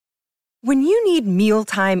When you need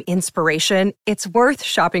mealtime inspiration, it's worth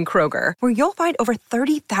shopping Kroger, where you'll find over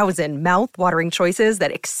 30,000 mouth-watering choices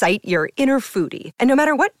that excite your inner foodie. And no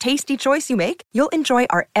matter what tasty choice you make, you'll enjoy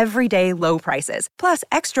our everyday low prices, plus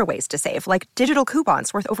extra ways to save, like digital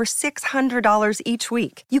coupons worth over $600 each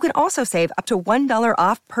week. You can also save up to $1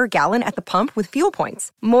 off per gallon at the pump with fuel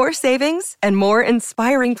points. More savings and more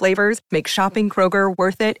inspiring flavors make shopping Kroger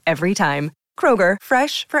worth it every time. Kroger,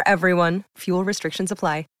 fresh for everyone. Fuel restrictions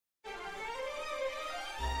apply.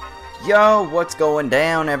 Yo, what's going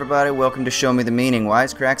down, everybody? Welcome to Show Me the Meaning,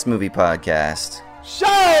 Wisecracks Movie Podcast.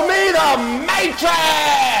 Show me the Matrix!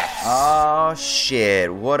 Oh,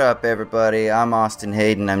 shit. What up, everybody? I'm Austin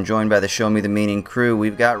Hayden. I'm joined by the Show Me the Meaning crew.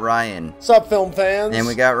 We've got Ryan. What's up, film fans? And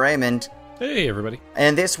we got Raymond. Hey, everybody.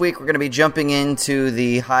 And this week we're going to be jumping into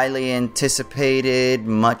the highly anticipated,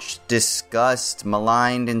 much discussed,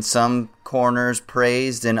 maligned in some corners,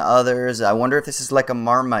 praised in others. I wonder if this is like a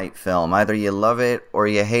Marmite film. Either you love it or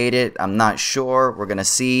you hate it. I'm not sure. We're going to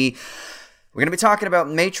see. We're going to be talking about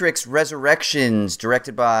Matrix Resurrections,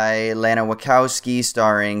 directed by Lana Wachowski,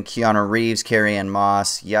 starring Keanu Reeves, Carrie-Anne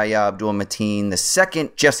Moss, Yahya Abdul-Mateen II,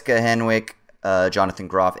 Jessica Henwick, Jonathan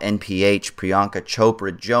Groff, NPH, Priyanka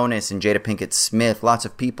Chopra Jonas, and Jada Pinkett Smith. Lots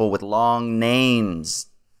of people with long names.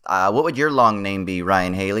 What would your long name be,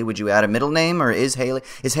 Ryan Haley? Would you add a middle name, or is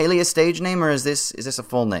Haley a stage name, or is this a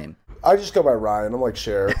full name? I just go by Ryan. I'm like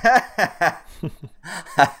Cher.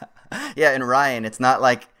 Yeah, and Ryan, it's not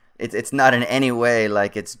like it's not in any way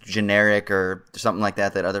like it's generic or something like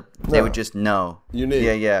that they would just know.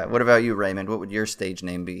 Unique. Yeah. What about you, Raymond? What would your stage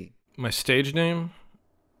name be? My stage name?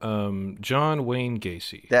 John Wayne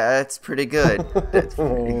Gacy. That's pretty good. That's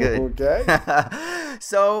pretty good. Okay.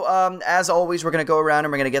 So, as always, we're going to go around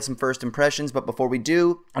and we're going to get some first impressions. But before we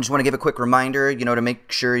do, I just want to give a quick reminder, to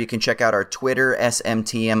make sure you can check out our Twitter,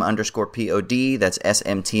 SMTM_POD. That's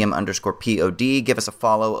SMTM_POD. Give us a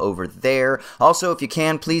follow over there. Also, if you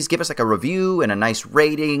can, please give us like a review and a nice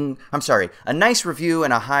rating. A nice review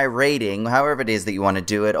and a high rating, however it is that you want to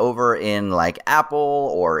do it, over in like Apple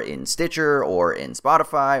or in Stitcher or in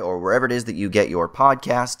Spotify, or wherever it is that you get your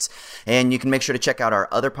podcasts. And you can make sure to check out our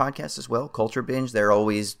other podcasts as well, Culture Binge. They're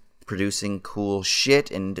always producing cool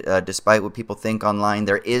shit, and despite what people think online,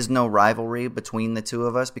 there is no rivalry between the two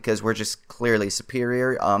of us because we're just clearly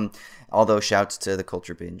superior. Although shouts to the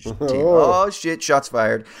Culture Binge team. Oh shit, shots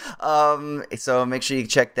fired. So make sure you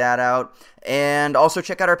check that out. And also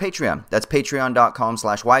check out our Patreon. That's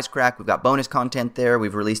patreon.com/wisecrack. We've got bonus content there.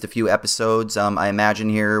 We've released a few episodes. I imagine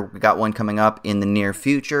here we got one coming up in the near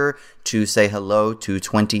future to say hello to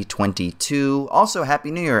 2022. Also,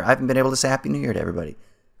 Happy New Year. I haven't been able to say Happy New Year to everybody.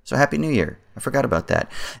 So Happy New Year. I forgot about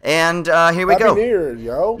that. And here we go. Happy New Year,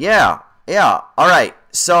 yo. Yeah. All right.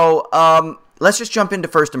 So, let's just jump into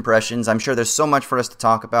first impressions. I'm sure there's so much for us to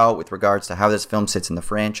talk about with regards to how this film sits in the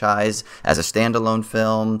franchise as a standalone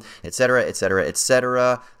film, etc., etc.,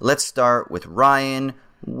 etc. Let's start with Ryan.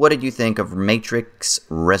 What did you think of Matrix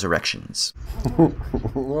Resurrections?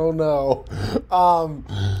 Oh, no.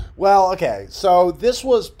 Well, okay. So this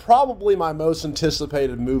was probably my most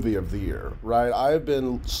anticipated movie of the year, right? I have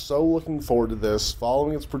been so looking forward to this,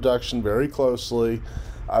 following its production very closely.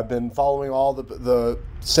 I've been following all the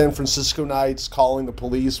San Francisco nights, calling the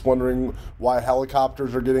police, wondering why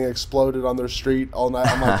helicopters are getting exploded on their street all night.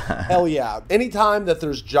 I'm like, hell yeah. Anytime that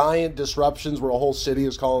there's giant disruptions where a whole city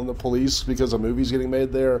is calling the police because a movie's getting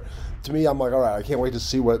made there, to me, I'm like, all right, I can't wait to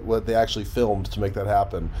see what they actually filmed to make that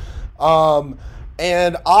happen.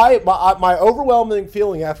 And my overwhelming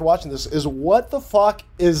feeling after watching this is, what the fuck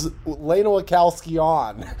is Lana Wachowski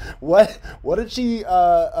on? What did she?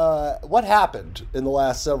 What happened in the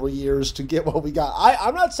last several years to get what we got?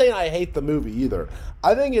 I'm not saying I hate the movie either.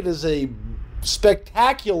 I think it is a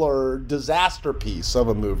spectacular disaster piece of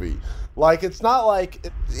a movie. Like, it's not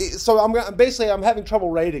like, so I'm having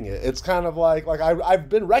trouble rating it. It's kind of like I've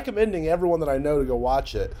been recommending everyone that I know to go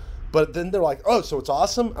watch it. But then they're like, oh, so it's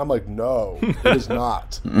awesome? I'm like, no, it is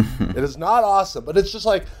not. It is not awesome. But it's just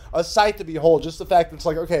like a sight to behold. Just the fact that it's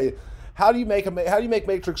like, okay, how do you make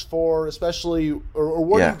Matrix 4, especially, or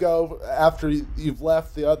where do you go after you've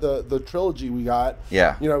left the trilogy we got?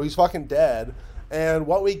 Yeah. He's fucking dead. And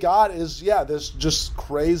what we got is, this just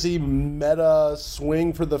crazy meta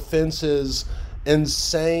swing for the fences,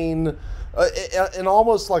 insane. And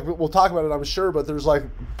almost like, we'll talk about it, I'm sure, but there's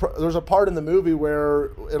a part in the movie where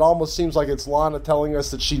it almost seems like it's Lana telling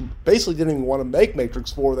us that she basically didn't even want to make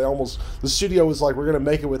Matrix 4. The studio was like, we're going to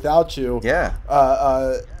make it without you. Yeah.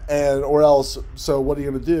 Or else, so what are you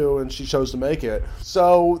going to do? And she chose to make it.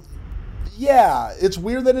 So Yeah, it's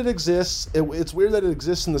weird that it exists. It's weird that it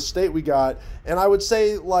exists in the state we got. And I would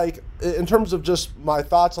say, like, in terms of just my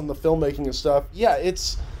thoughts on the filmmaking and stuff, yeah,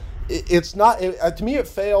 it's not, to me, it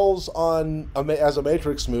fails as a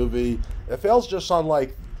Matrix movie. It fails just on,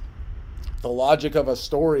 like, the logic of a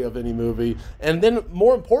story of any movie. And then,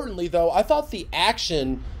 more importantly, though, I thought the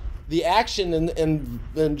action and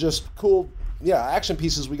just cool, action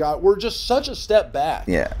pieces we got were just such a step back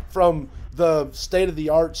from the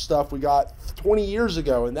state-of-the-art stuff we got 20 years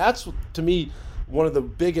ago. And that's, to me, one of the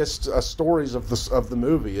biggest stories of the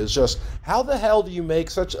movie, is just how the hell do you make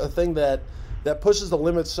such a thing that pushes the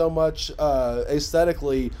limits so much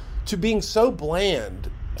aesthetically to being so bland,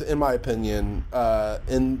 in my opinion,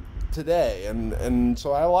 in today. And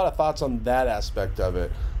so I have a lot of thoughts on that aspect of it.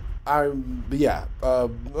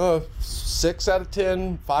 6 out of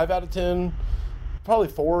 10, 5 out of 10, probably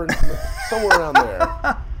 4, somewhere around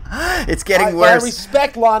there. It's getting worse. I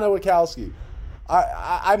respect Lana Wachowski.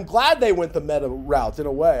 I'm glad they went the meta route in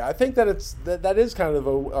a way. I think that that is kind of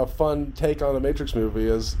a fun take on a Matrix movie,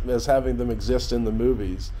 as having them exist in the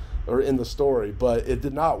movies or in the story, but it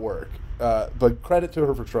did not work. But credit to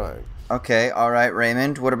her for trying. Okay, all right,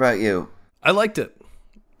 Raymond, what about you? I liked it.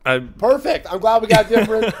 Perfect. I'm glad we got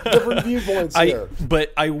different viewpoints here.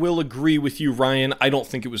 But I will agree with you, Ryan. I don't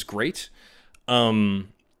think it was great. One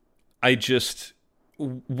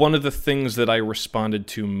of the things that I responded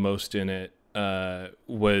to most in it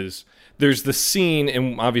was, there's the scene,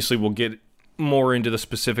 and obviously we'll get more into the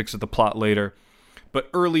specifics of the plot later, but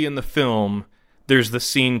early in the film, there's the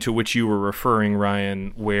scene to which you were referring,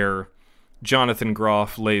 Ryan, where Jonathan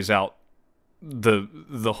Groff lays out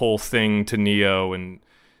the whole thing to Neo, and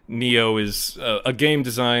Neo is a game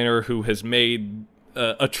designer who has made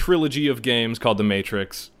a trilogy of games called The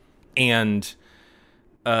Matrix, and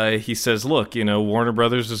he says, look, Warner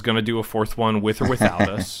Brothers is going to do a fourth one with or without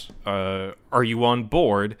us. Are you on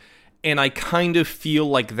board? And I kind of feel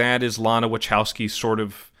like that is Lana Wachowski sort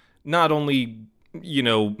of not only,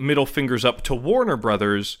 middle fingers up to Warner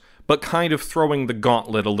Brothers, but kind of throwing the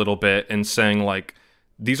gauntlet a little bit and saying, like,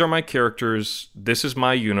 these are my characters, this is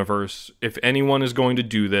my universe, if anyone is going to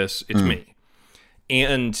do this, it's me.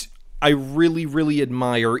 And I really, really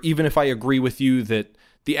admire, even if I agree with you that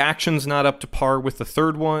the action's not up to par with the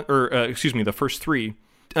third one, the first three,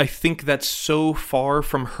 I think that's so far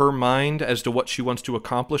from her mind as to what she wants to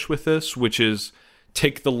accomplish with this, which is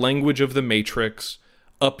take the language of the Matrix,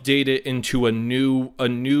 update it into a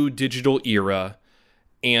new digital era,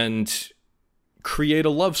 and create a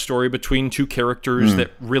love story between two characters that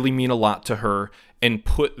really mean a lot to her, and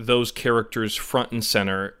put those characters front and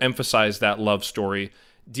center, emphasize that love story,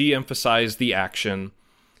 de-emphasize the action,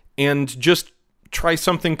 and just try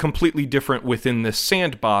something completely different within this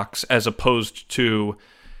sandbox, as opposed to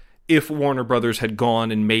if Warner Brothers had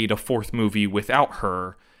gone and made a fourth movie without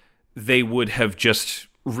her, they would have just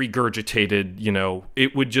regurgitated,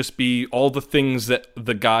 it would just be all the things that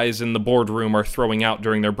the guys in the boardroom are throwing out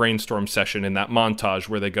during their brainstorm session in that montage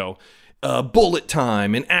where they go, bullet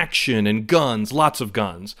time and action and guns, lots of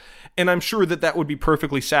guns. And I'm sure that would be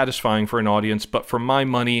perfectly satisfying for an audience, but for my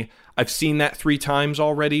money, I've seen that 3 times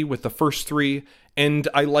already with the first 3, and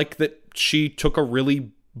I like that she took a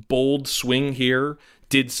really bold swing here,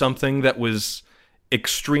 did something that was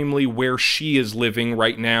extremely where she is living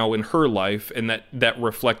right now in her life, and that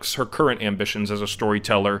reflects her current ambitions as a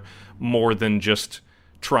storyteller more than just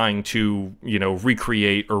trying to,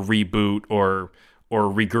 recreate or reboot or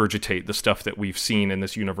regurgitate the stuff that we've seen in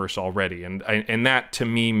this universe already. And that, to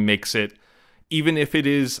me, makes it, even if it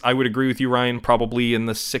is, I would agree with you, Ryan, probably in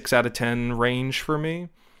the 6 out of 10 range for me,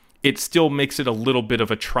 it still makes it a little bit of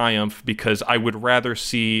a triumph, because I would rather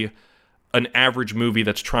see an average movie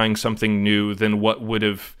that's trying something new than what would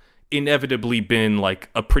have inevitably been like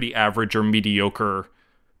a pretty average or mediocre,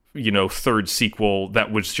 third sequel that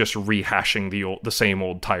was just rehashing the same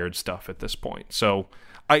old tired stuff at this point. So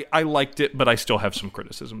I liked it, but I still have some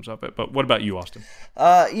criticisms of it. But what about you, Austin?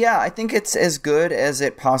 I think it's as good as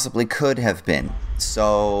it possibly could have been.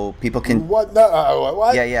 So people can... What? No,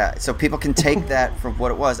 what? Yeah. So people can take that for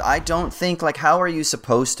what it was. I don't think, how are you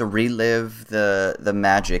supposed to relive the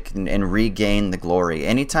magic and regain the glory?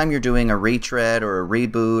 Anytime you're doing a retread or a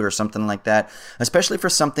reboot or something like that, especially for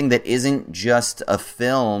something that isn't just a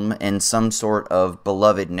film and some sort of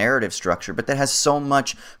beloved narrative structure, but that has so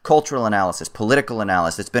much cultural analysis, political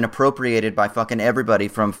analysis, it's been appropriated by fucking everybody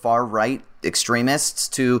from far right extremists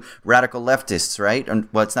to radical leftists, right? And,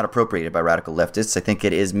 well, it's not appropriated by radical leftists. I think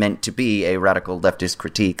it is meant to be a radical leftist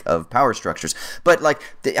critique of power structures. But like,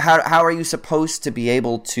 how are you supposed to be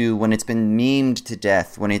able to, when it's been memed to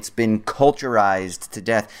death, when it's been culturized to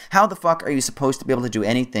death, how the fuck are you supposed to be able to do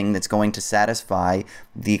anything that's going to satisfy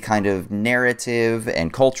the kind of narrative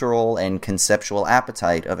and cultural and conceptual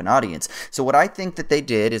appetite of an audience? So what I think that they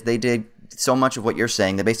did is they did so much of what you're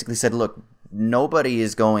saying. They basically said, look, nobody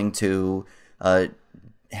is going to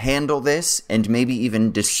handle this and maybe even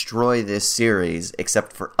destroy this series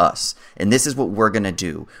except for us. And this is what we're going to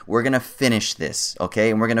do. We're going to finish this, okay?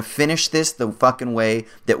 And we're going to finish this the fucking way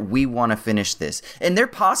that we want to finish this. And there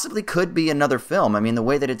possibly could be another film. I mean, the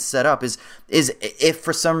way that it's set up is if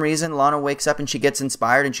for some reason Lana wakes up and she gets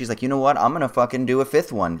inspired and she's like, you know what? I'm going to fucking do a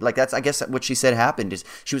fifth one. Like, that's, I guess, what she said happened is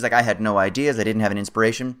she was like, I had no ideas. I didn't have an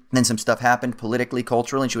inspiration. And then some stuff happened politically,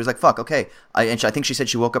 culturally, and she was like, fuck, okay. I think she said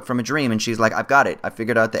she woke up from a dream and she's like, I've got it. I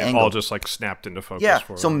figured out the angle. All just like snapped into focus. Yeah,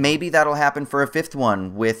 for so her. maybe that'll happen for a fifth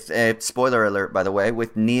one with, spoiler alert, by the way,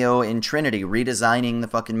 with Neo and Trinity redesigning the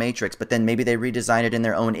fucking Matrix, but then maybe they redesign it in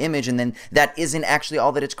their own image, and then that isn't actually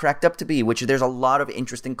all that it's cracked up to be, which there's a lot of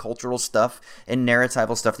interesting cultural stuff and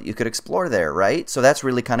narratival stuff that you could explore there, right? So that's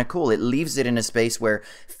really kind of cool. It leaves it in a space where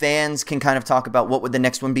fans can kind of talk about what would the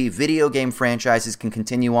next one be. Video game franchises can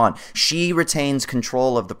continue on. She retains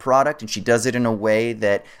control of the product, and she does it in a way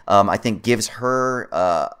that I think gives her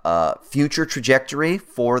future trajectory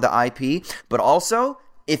for the IP, but also,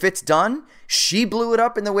 if it's done, she blew it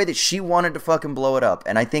up in the way that she wanted to fucking blow it up.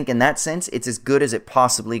 And I think in that sense, it's as good as it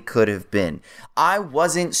possibly could have been. I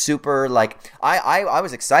wasn't super, like, I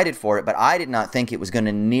was excited for it, but I did not think it was going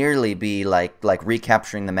to nearly be like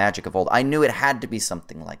recapturing the magic of old. I knew it had to be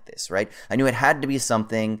something like this, right? I knew it had to be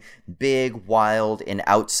something big, wild, and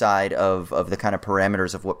outside of the kind of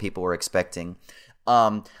parameters of what people were expecting.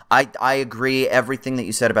 I agree everything that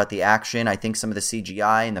you said about the action. I think some of the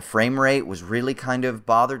CGI and the frame rate was really kind of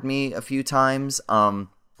bothered me a few times. I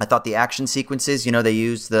thought the action sequences, they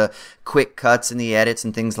used the quick cuts and the edits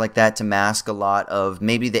and things like that to mask a lot of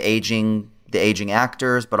maybe the aging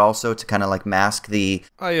actors, but also to kind of like mask the...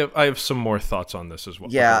 I have some more thoughts on this as well.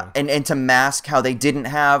 Yeah, and to mask how they didn't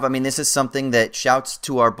have... I mean, this is something that shouts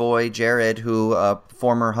to our boy Jared, who,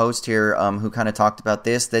 former host here, who kind of talked about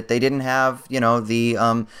this, that they didn't have,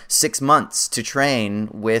 the 6 months to train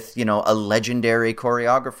with, a legendary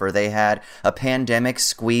choreographer. They had a pandemic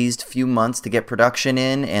squeezed few months to get production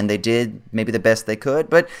in, and they did maybe the best they could,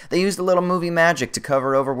 but they used a little movie magic to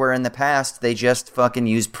cover over where in the past they just fucking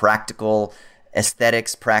used practical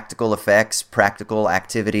aesthetics, practical effects, practical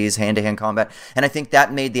activities, hand-to-hand combat, and I think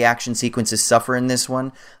that made the action sequences suffer in this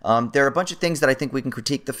one. There are a bunch of things that I think we can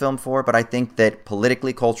critique the film for, but I think that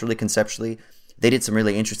politically, culturally, conceptually, they did some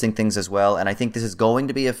really interesting things as well, and I think this is going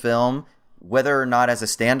to be a film, whether or not as a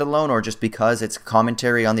standalone or just because it's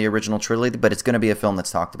commentary on the original trilogy, but it's going to be a film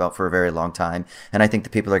that's talked about for a very long time, and I think the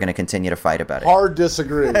people are going to continue to fight about it. Hard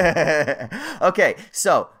disagree. Okay,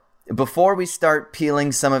 so before we start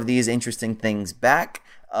peeling some of these interesting things back,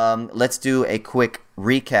 let's do a quick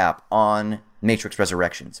recap on Matrix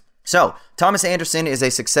Resurrections. So, Thomas Anderson is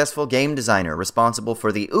a successful game designer responsible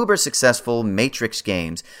for the uber-successful Matrix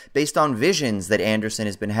games based on visions that Anderson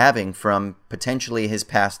has been having from potentially his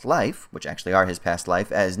past life, which actually are his past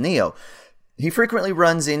life, as Neo. He frequently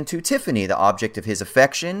runs into Tiffany, the object of his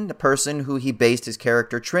affection, the person who he based his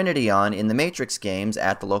character Trinity on in the Matrix games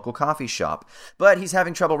at the local coffee shop. But he's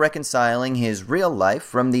having trouble reconciling his real life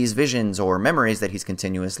from these visions or memories that he's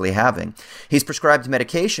continuously having. He's prescribed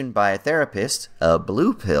medication by a therapist, a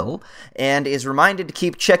blue pill, and is reminded to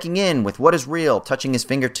keep checking in with what is real, touching his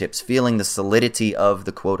fingertips, feeling the solidity of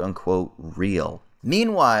the quote-unquote real.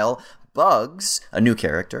 Meanwhile, Bugs, a new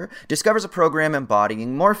character, discovers a program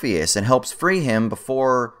embodying Morpheus and helps free him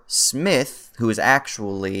before Smith, who is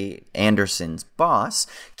actually Anderson's boss,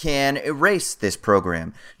 can erase this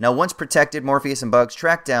program. Now, once protected, Morpheus and Bugs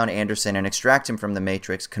track down Anderson and extract him from the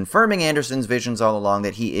Matrix, confirming Anderson's visions all along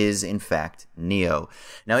that he is, in fact, Neo.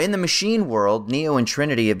 Now, in the machine world, Neo and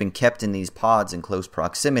Trinity have been kept in these pods in close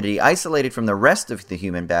proximity, isolated from the rest of the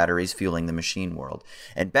human batteries fueling the machine world.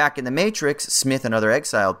 And back in the Matrix, Smith and other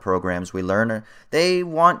exiled programs, we learn, they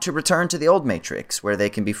want to return to the old Matrix, where they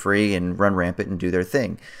can be free and run rampant and do their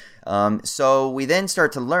thing. So we then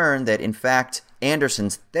start to learn that, in fact,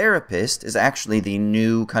 Anderson's therapist is actually the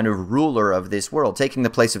new kind of ruler of this world, taking the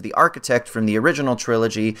place of the architect from the original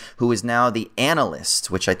trilogy, who is now the analyst,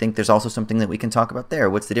 which I think there's also something that we can talk about there.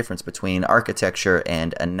 What's the difference between architecture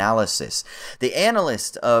and analysis? The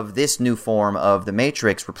analyst of this new form of the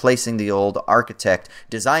Matrix, replacing the old architect,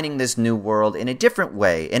 designing this new world in a different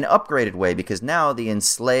way, an upgraded way, because now the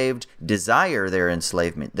enslaved desire their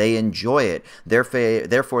enslavement. They enjoy it.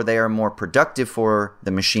 Therefore, they are more productive for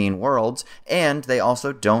the machine worlds, and they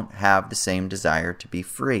also don't have the same desire to be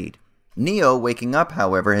freed. Neo waking up,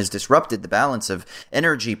 however, has disrupted the balance of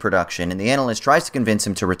energy production, and the analyst tries to convince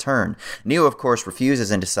him to return. Neo, of course,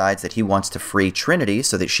 refuses and decides that he wants to free Trinity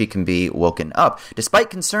so that she can be woken up, despite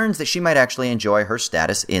concerns that she might actually enjoy her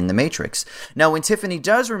status in the Matrix. Now, when Tiffany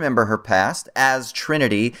does remember her past as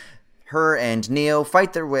Trinity, her and Neo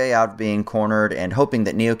fight their way out of being cornered, and hoping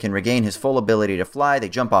that Neo can regain his full ability to fly, they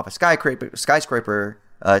jump off a skyscraper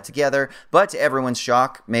together, but to everyone's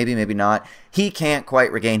shock, maybe not, he can't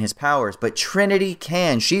quite regain his powers, but Trinity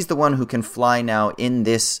can. She's the one who can fly now in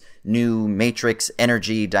this new Matrix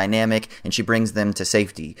energy dynamic, and she brings them to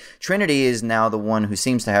safety. Trinity is now the one who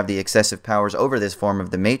seems to have the excessive powers over this form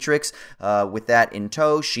of the Matrix. With that in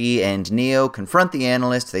tow, she and Neo confront the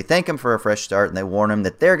analyst. They thank him for a fresh start, and they warn him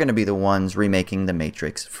that they're going to be the ones remaking the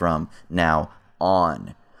Matrix from now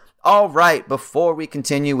on. All right, before we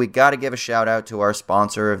continue, we got to give a shout out to our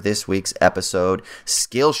sponsor of this week's episode,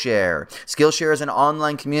 Skillshare. Skillshare is an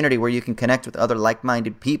online community where you can connect with other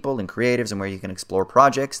like-minded people and creatives, and where you can explore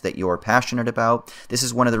projects that you're passionate about. This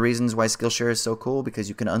is one of the reasons why Skillshare is so cool, because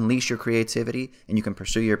you can unleash your creativity and you can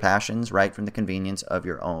pursue your passions right from the convenience of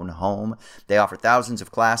your own home. They offer thousands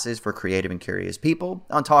of classes for creative and curious people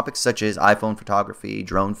on topics such as iPhone photography,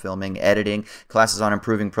 drone filming, editing, classes on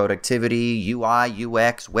improving productivity, UI,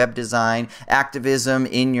 UX, web design, activism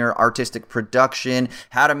in your artistic production,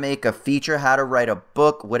 how to make a feature, how to write a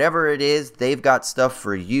book, whatever it is, they've got stuff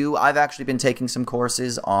for you. I've actually been taking some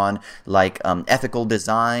courses on ethical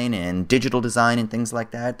design and digital design and things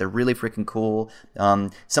like that. They're really freaking cool.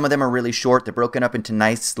 Some of them are really short. They're broken up into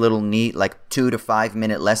nice little neat 2 to 5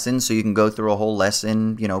 minute lessons, so you can go through a whole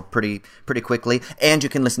lesson, pretty quickly, and you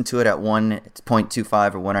can listen to it at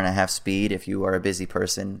 1.25 or 1.5 speed if you are a busy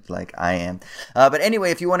person like I am. But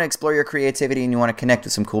anyway, if you want to explore your creativity and you want to connect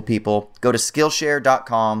with some cool people, go to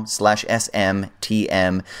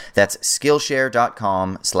Skillshare.com/SMTM. That's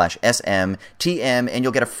Skillshare.com/SMTM, and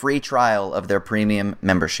you'll get a free trial of their premium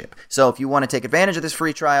membership. So if you want to take advantage of this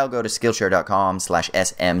free trial, go to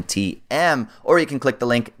Skillshare.com/SMTM, or you can click the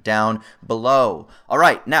link down below. All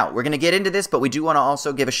right, now we're going to get into this, but we do want to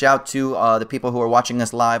also give a shout to the people who are watching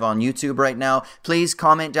us live on YouTube right now. Please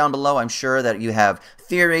comment down below. I'm sure that you have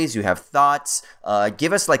theories, you have thoughts.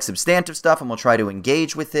 Give us substantive stuff, and we'll try to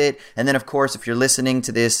engage with it. And then, of course, if you're listening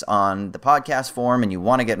to this on the podcast form and you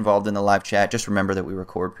want to get involved in the live chat, just remember that we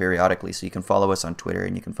record periodically, so you can follow us on Twitter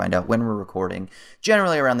and you can find out when we're recording,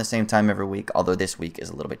 generally around the same time every week, although this week is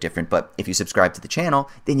a little bit different. But if you subscribe to the channel,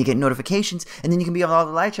 then you get notifications, and then you can be on all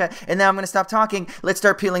the live chat. And now I'm going to stop talking. Let's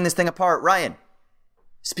start peeling this thing apart. Ryan,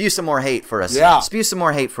 spew some more hate for us. Yeah. Spew some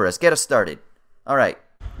more hate for us. Get us started. All right.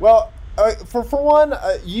 Well, for one,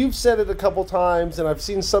 you've said it a couple times, and I've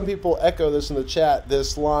seen some people echo this in the chat,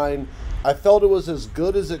 this line, I felt it was as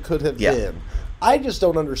good as it could have been. I just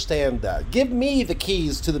don't understand that. Give me the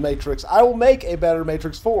keys to the Matrix. I will make a better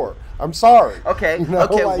Matrix 4. I'm sorry. Okay,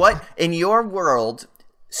 what, in your world,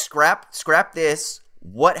 scrap this,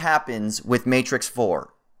 what happens with Matrix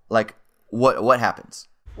 4? What happens?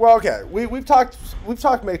 Well, okay, we've talked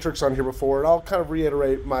Matrix on here before, and I'll kind of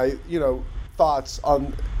reiterate my, thoughts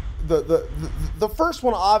on the first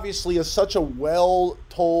one. Obviously is such a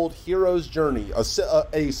well-told hero's journey, a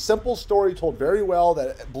simple story told very well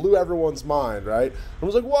that blew everyone's mind, right? I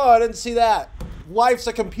was like, whoa, I didn't see that. Life's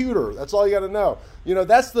a computer. That's all you got to know.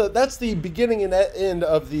 That's the beginning and end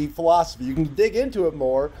of the philosophy. You can dig into it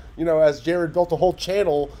more, as Jared built a whole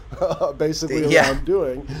channel basically around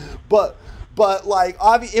doing. But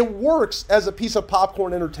it works as a piece of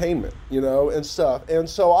popcorn entertainment, and stuff. And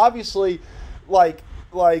so obviously, and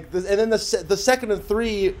then the second and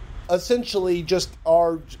three essentially just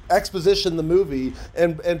are exposition the movie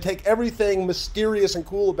and take everything mysterious and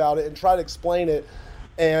cool about it and try to explain it,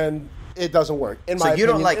 and it doesn't work in my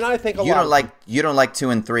opinion. And I think you don't like 2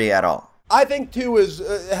 and 3 at all. I think 2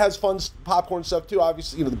 has fun popcorn stuff too.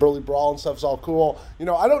 Obviously, the Burly Brawl and stuff is all cool. I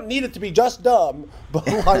don't need it to be just dumb, but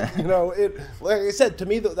it. Like I said, to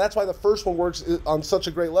me, that's why the first one works on such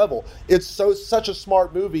a great level. It's such a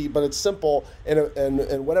smart movie, but it's simple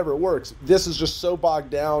and whatever, it works. This is just so bogged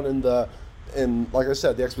down in like I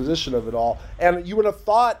said, the exposition of it all. And I would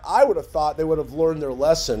have thought they would have learned their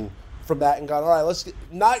lesson from that and gone, all right, let's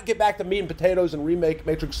not get back to meat and potatoes and remake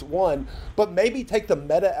Matrix 1, but maybe take the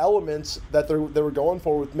meta elements that they were going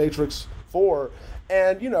for with Matrix 4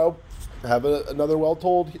 and, have another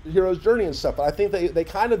well-told hero's journey and stuff. But I think they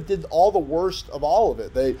kind of did all the worst of all of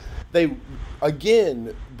it. They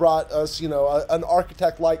again brought us, an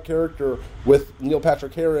architect-like character with Neil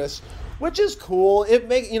Patrick Harris, which is cool.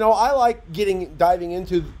 I like diving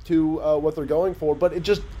into what they're going for, but it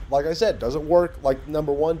just, like I said, doesn't work like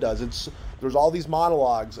number one does. There's all these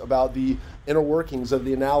monologues about the inner workings of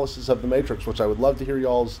the analysis of the Matrix, which I would love to hear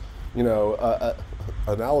y'all's,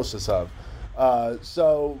 analysis of.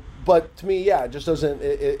 But to me, yeah, it just doesn't.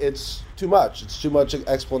 It's too much. It's too much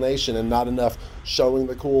explanation and not enough showing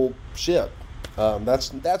the cool shit.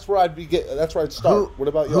 That's where that's where I'd start. What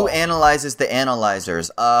about you? Who analyzes the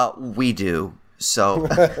analyzers? We do. So,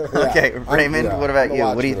 okay, Raymond. What about you?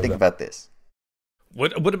 What do you think about this?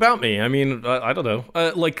 What about me? I mean, I don't know.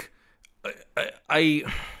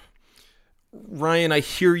 Ryan, I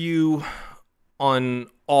hear you on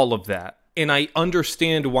all of that, and I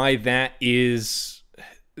understand why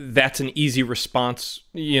that's an easy response,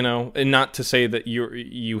 and not to say that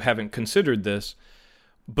you haven't considered this,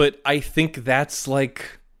 but I think that's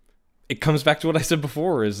it comes back to what I said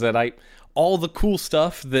before, is that all the cool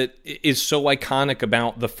stuff that is so iconic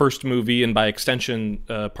about the first movie and by extension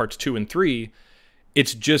parts 2 and 3,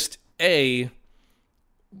 it's just they've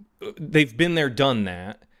been there, done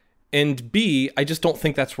that. And B, I just don't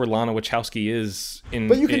think that's where Lana Wachowski is in.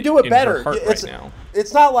 But you can do it better right now.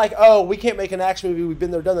 It's not like, oh, we can't make an action movie. We've been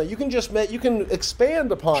there, done that. You can just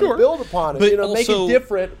expand upon it, build upon it. But make it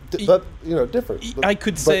different. But different. I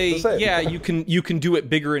could say, yeah, you can do it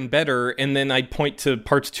bigger and better. And then I'd point to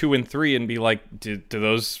parts 2 and 3 and be like, do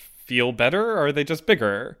those feel better, or are they just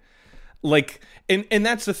bigger? And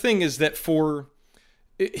that's the thing, is that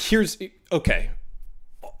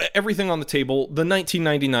everything on the table, the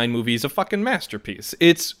 1999 movie is a fucking masterpiece.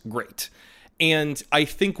 It's great. And I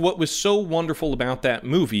think what was so wonderful about that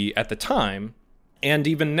movie at the time, and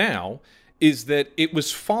even now, is that it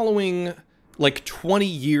was following 20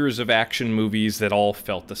 years of action movies that all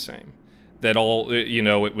felt the same. That all,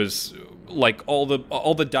 it was all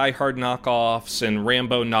the Die Hard knockoffs and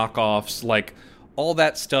Rambo knockoffs, all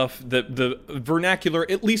that stuff. The vernacular,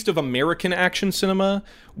 at least of American action cinema,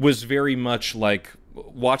 was very much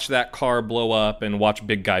watch that car blow up and watch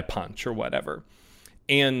big guy punch or whatever.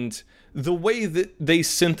 And the way that they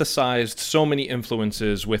synthesized so many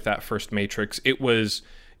influences with that first Matrix, it was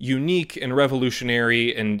unique and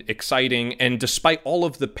revolutionary and exciting. And despite all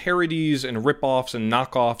of the parodies and ripoffs and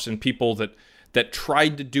knockoffs and people that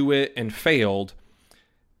tried to do it and failed,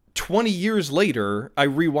 20 years later, I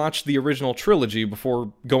rewatched the original trilogy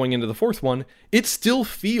before going into the fourth one. It still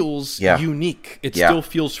feels unique. It still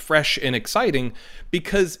feels fresh and exciting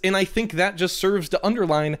and I think that just serves to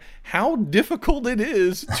underline how difficult it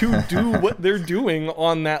is to do what they're doing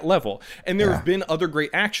on that level. And there have been other great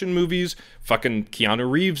action movies. Fucking Keanu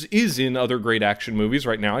Reeves is in other great action movies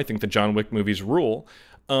right now. I think the John Wick movies rule.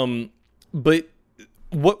 But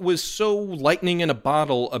what was so lightning in a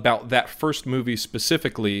bottle about that first movie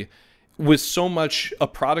specifically was so much a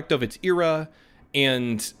product of its era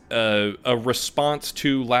and a response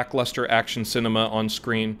to lackluster action cinema on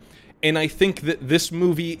screen. And I think that this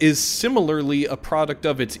movie is similarly a product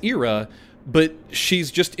of its era, but she's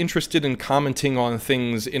just interested in commenting on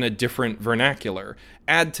things in a different vernacular.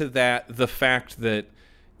 Add to that the fact that,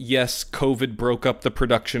 yes, COVID broke up the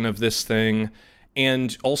production of this thing.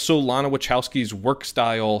 And also Lana Wachowski's work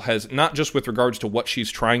style has, not just with regards to what she's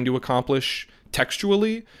trying to accomplish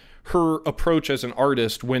textually, her approach as an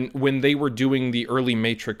artist, when they were doing the early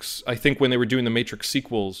Matrix, I think when they were doing the Matrix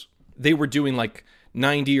sequels, they were doing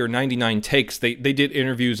 90 or 99 takes. They did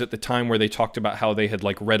interviews at the time where they talked about how they had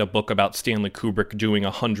read a book about Stanley Kubrick doing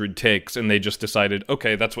 100 takes, and they just decided,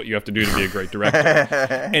 okay, that's what you have to do to be a great director.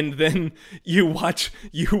 And then you watch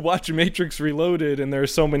Matrix Reloaded, and there are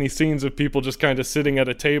so many scenes of people just kind of sitting at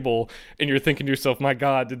a table, and you're thinking to yourself, my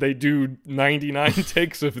God, did they do 99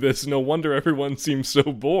 takes of this? No wonder everyone seems so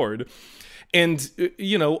bored. And,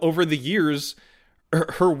 over the years,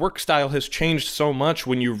 her work style has changed so much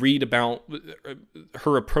when you read about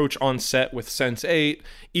her approach on set with Sense8,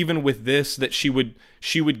 even with this, that she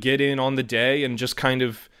would get in on the day and just kind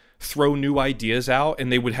of throw new ideas out, and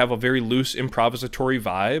they would have a very loose improvisatory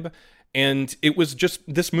vibe. And it was just,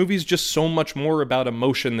 this movie's just so much more about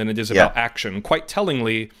emotion than it is about action. Quite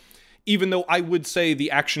tellingly, even though I would say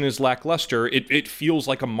the action is lackluster, it feels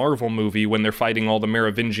like a Marvel movie when they're fighting all the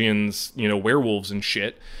Merovingians, werewolves and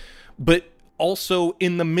shit. But also,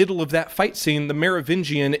 in the middle of that fight scene, the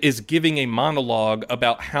Merovingian is giving a monologue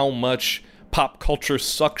about how much pop culture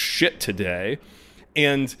sucks shit today,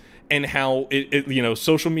 and how it you know,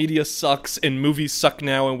 social media sucks and movies suck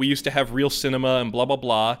now, and we used to have real cinema and blah blah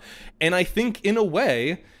blah. And I think in a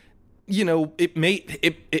way, you know, it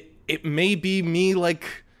may be me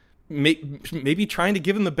like maybe trying to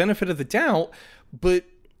give him the benefit of the doubt, but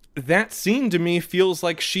that scene to me feels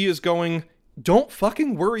like she is going, don't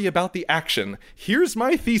fucking worry about the action. Here's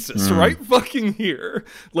my thesis right fucking here.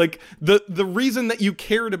 Like, the reason that you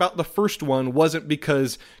cared about the first one wasn't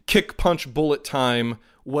because kick, punch, bullet time,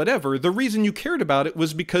 whatever. The reason you cared about it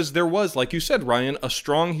was because there was, like you said, Ryan, a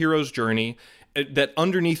strong hero's journey, that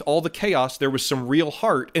underneath all the chaos, there was some real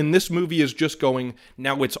heart. And this movie is just going,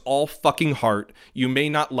 now it's all fucking heart. You may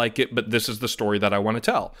not like it, but this is the story that I want to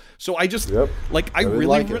tell. So I just, I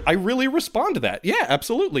really respond to that. Yeah,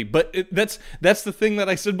 absolutely. But that's the thing that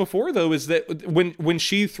I said before, though, is that when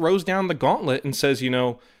she throws down the gauntlet and says, you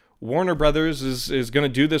know, Warner Brothers is going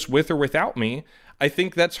to do this with or without me, I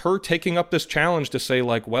think that's her taking up this challenge to say,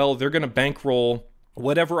 like, well, they're going to bankroll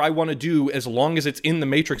whatever I want to do as long as it's in the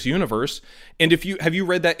Matrix universe. And have you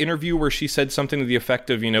read that interview where she said something to the effect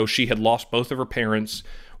of, you know, she had lost both of her parents,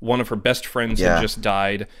 one of her best friends had just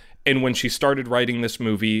died, and when she started writing this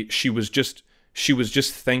movie, she was just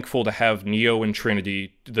thankful to have Neo and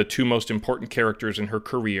Trinity, the two most important characters in her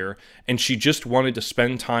career, and she just wanted to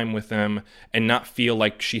spend time with them and not feel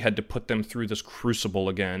like she had to put them through this crucible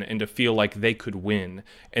again, and to feel like they could win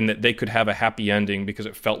and that they could have a happy ending, because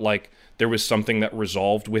it felt like there was something that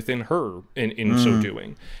resolved within her in so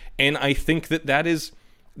doing. And I think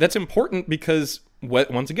that's important, because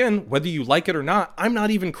once again, whether you like it or not, I'm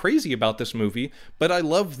not even crazy about this movie, but I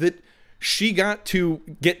love that she got to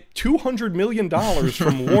get $200 million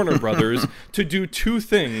from Warner Brothers to do two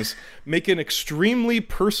things: make an extremely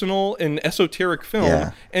personal and esoteric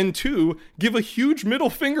film, and two, give a huge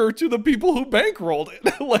middle finger to the people who bankrolled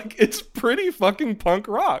it. Like, it's pretty fucking punk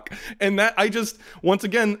rock. And that, once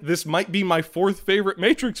again, this might be my fourth favorite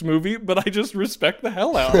Matrix movie, but I just respect the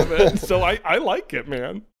hell out of it. So I like it,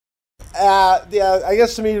 man. I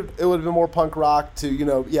guess to me it would have been more punk rock to, you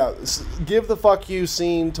know, give the fuck you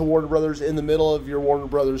scene to Warner Brothers in the middle of your Warner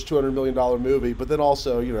Brothers $200 million movie, but then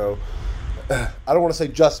also, you know, I don't want to say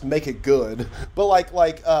just make it good, but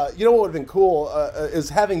you know what would have been cool is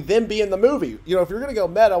having them be in the movie. You know, if you're going to go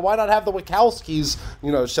meta, why not have the Wachowskis,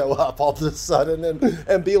 you know, show up all of a sudden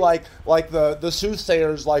and be like the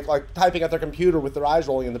soothsayers, like typing at their computer with their eyes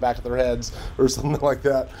rolling in the back of their heads or something like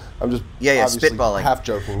that. I'm just spitballing, half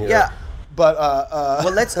joking here. Yeah, but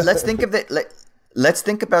well, let's think of it. Let's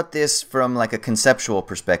think about this from like a conceptual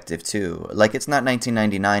perspective too. Like, it's not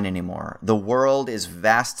 1999 anymore. The world is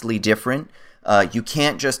vastly different. You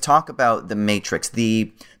can't just talk about the Matrix.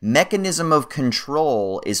 The mechanism of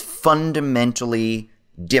control is fundamentally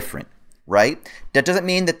different, right? That doesn't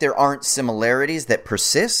mean that there aren't similarities that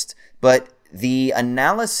persist, but the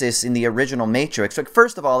analysis in the original Matrix, like,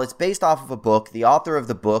 first of all, it's based off of a book. The author of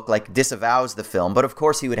the book, like, disavows the film, but of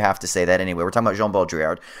course he would have to say that anyway. We're talking about Jean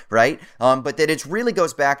Baudrillard, right? But that it really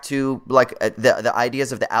goes back to, like, the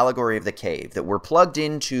ideas of the allegory of the cave, that we're plugged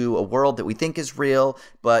into a world that we think is real,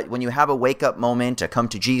 but when you have a wake-up moment, a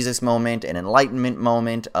come-to-Jesus moment, an enlightenment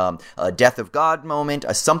moment, a death of God moment,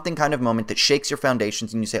 a something kind of moment that shakes your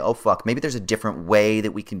foundations, and you say, oh, fuck, maybe there's a different way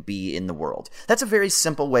that we can be in the world. That's a very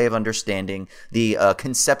simple way of understanding the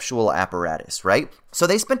conceptual apparatus, right? So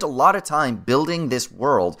they spent a lot of time building this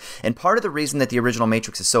world, and part of the reason that the original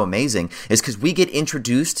Matrix is so amazing is because we get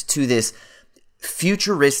introduced to this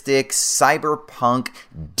futuristic, cyberpunk,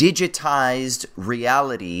 digitized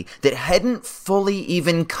reality that hadn't fully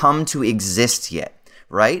even come to exist yet.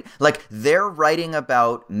 Right? Like, they're writing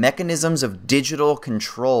about mechanisms of digital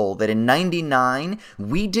control that in 99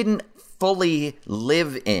 we didn't fully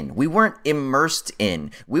live in. We weren't immersed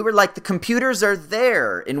in. We were like, the computers are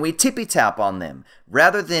there and we tippy tap on them,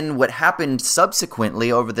 rather than what happened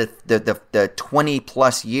subsequently over the 20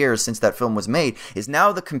 plus years since that film was made, is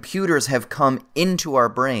now the computers have come into our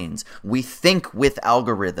brains. We think with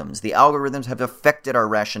algorithms. The algorithms have affected our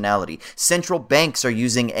rationality. Central banks are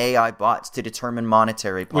using AI bots to determine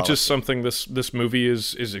monetary policy. Which is something this movie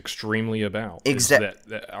is extremely about.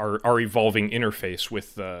 Exactly. Our evolving interface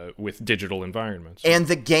with digital environments. And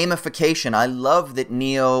the gamification. I love that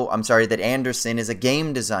that Anderson is a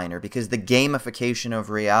game designer, because the gamification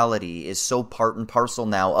of reality is so part and parcel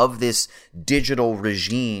now of this digital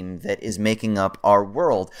regime that is making up our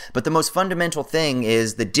world. But the most fundamental thing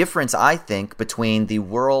is the difference, I think, between the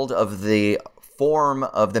world of the form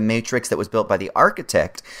of the Matrix that was built by the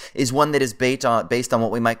architect is one that is based on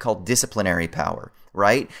what we might call disciplinary power,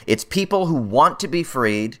 right? It's people who want to be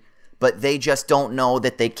freed, but they just don't know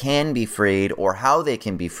that they can be freed or how they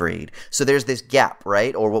can be freed. So there's this gap,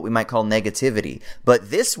 right? Or what we might call negativity. But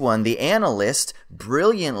this one, the analyst,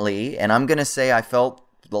 brilliantly, and I'm going to say I felt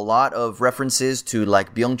a lot of references to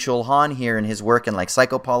like Byung-Chul Han here in his work and like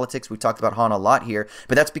psychopolitics. We talked about Han a lot here,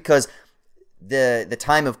 but that's because the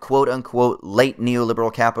time of quote unquote late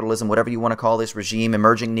neoliberal capitalism, whatever you want to call this regime,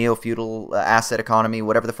 emerging neo-feudal asset economy,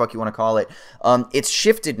 whatever the fuck you want to call it, it's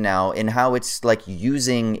shifted now in how it's like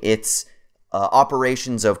using its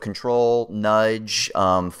operations of control, nudge,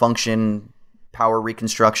 function, power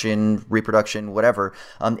reconstruction, reproduction, whatever.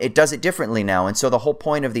 It does it differently now. And so the whole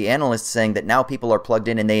point of the analyst saying that now people are plugged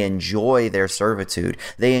in and they enjoy their servitude,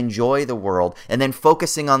 they enjoy the world, and then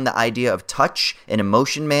focusing on the idea of touch and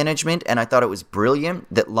emotion management. And I thought it was brilliant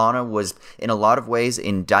that Lana was in a lot of ways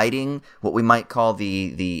indicting what we might call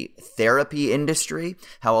the therapy industry,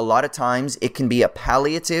 how a lot of times it can be a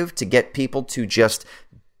palliative to get people to just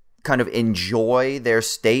kind of enjoy their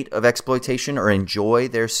state of exploitation or enjoy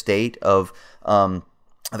their state of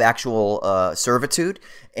actual servitude.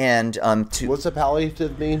 And what's a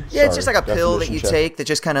palliative mean? Yeah, it's just like a pill that you take that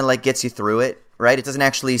just kind of like gets you through it, right? It doesn't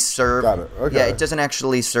actually serve. Got it. Okay. Yeah, it doesn't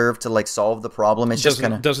actually serve to like solve the problem. It just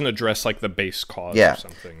kind of doesn't address like the base cause or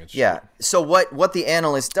something. It's So what the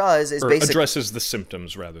analyst does is basically addresses the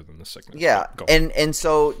symptoms rather than the sickness. Yeah, and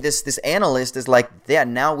so this analyst is like, yeah,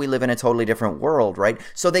 now we live in a totally different world, right?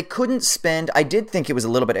 So they couldn't spend. I did think it was a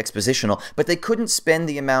little bit expositional, but they couldn't spend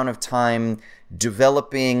the amount of time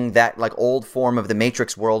developing that like old form of the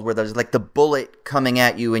Matrix world where there's like the bullet coming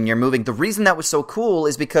at you and you're moving. The reason that was so cool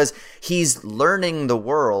is because he's learning the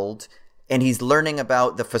world and he's learning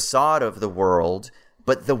about the facade of the world,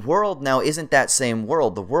 but the world now isn't that same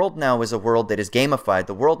world. The world now is a world that is gamified.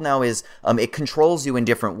 The world now is, it controls you in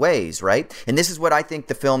different ways, right? And this is what I think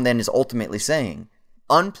the film then is ultimately saying.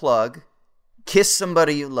 Unplug, kiss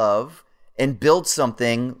somebody you love, and build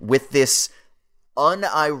something with this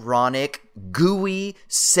unironic, gooey,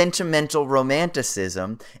 sentimental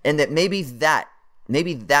romanticism, and that maybe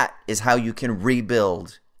that is how you can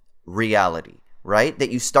rebuild reality, right?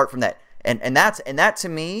 That you start from that, and that to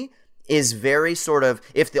me is very sort of,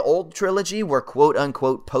 if the old trilogy were quote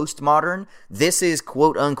unquote postmodern, this is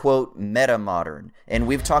quote unquote meta-modern. And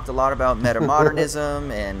we've talked a lot about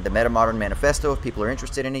meta-modernism and the Meta-Modern Manifesto. If people are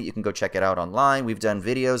interested in it, you can go check it out online. We've done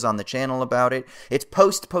videos on the channel about it. It's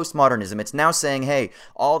postmodernism. It's now saying, hey,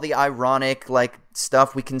 all the ironic like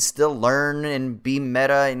stuff we can still learn and be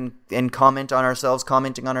meta and commenting on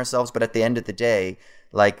ourselves, but at the end of the day,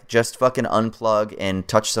 like just fucking unplug and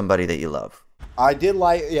touch somebody that you love. I did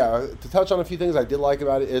like, to touch on a few things I did like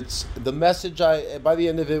about it. It's the message, by the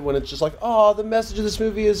end of it, when it's just like, oh, the message of this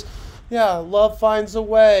movie is, love finds a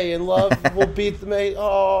way and love will beat the mate.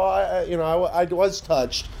 Oh, I was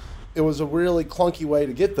touched. It was a really clunky way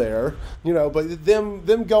to get there, but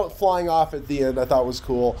them go flying off at the end I thought was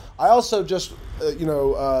cool. I also just,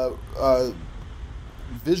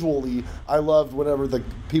 visually, I loved whenever the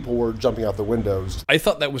people were jumping out the windows. I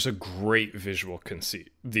thought that was a great visual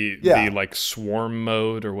conceit. The like swarm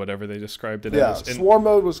mode or whatever they described it as. Yeah, swarm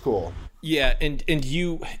mode was cool. Yeah, and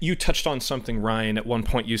you touched on something, Ryan. At one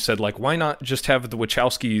point you said, like, why not just have the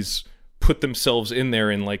Wachowskis put themselves in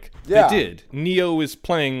there and like they did. Neo is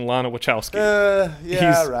playing Lana Wachowski.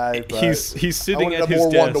 Right. He's sitting at his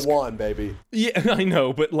more desk. 1-to-1, baby. Yeah, I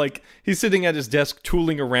know, but like he's sitting at his desk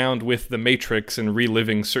tooling around with the Matrix and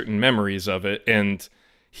reliving certain memories of it, and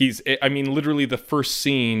literally the first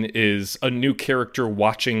scene is a new character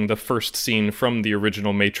watching the first scene from the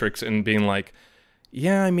original Matrix and being like,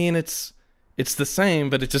 yeah, it's the same,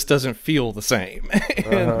 but it just doesn't feel the same.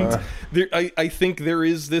 And I think there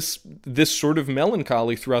is this sort of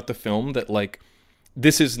melancholy throughout the film that like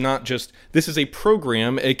this is a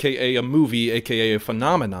program, aka a movie, aka a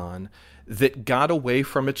phenomenon that got away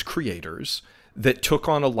from its creators, that took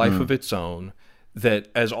on a life of its own, that,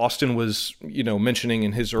 as Austin was mentioning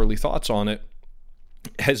in his early thoughts on it,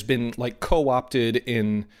 has been like co-opted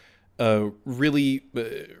in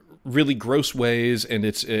really gross ways, and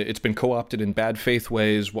it's been co-opted in bad faith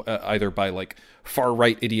ways, either by like far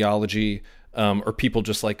right ideology or people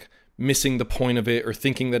just like missing the point of it or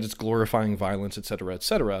thinking that it's glorifying violence, etc.,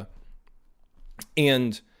 etc.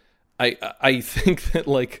 And I think that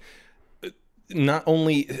like not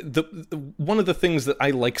only one of the things that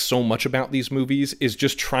I like so much about these movies is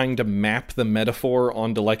just trying to map the metaphor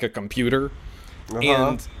onto like a computer.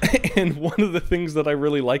 And one of the things that I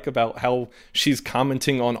really like about how she's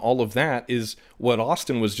commenting on all of that is what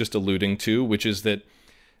Austin was just alluding to, which is that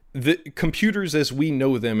the computers as we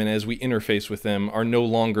know them and as we interface with them are no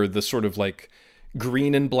longer the sort of like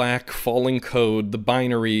green and black, falling code, the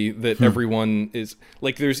binary that everyone is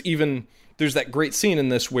like. There's that great scene in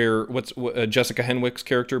this where Jessica Henwick's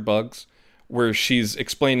character Bugs, where she's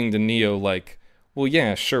explaining to Neo like, well,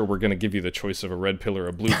 yeah, sure, we're going to give you the choice of a red pill or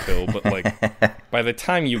a blue pill, but like by the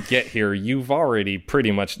time you get here, you've already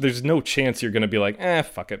pretty much, there's no chance you're going to be like,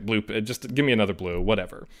 fuck it, blue, just give me another blue,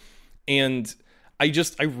 whatever. And I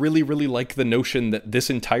really, really like the notion that this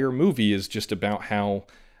entire movie is just about how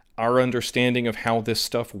our understanding of how this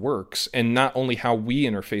stuff works, and not only how we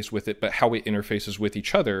interface with it, but how it interfaces with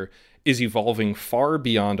each other, is evolving far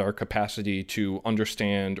beyond our capacity to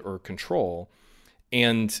understand or control.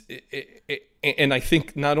 And I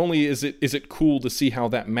think not only is it cool to see how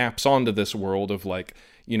that maps onto this world of like,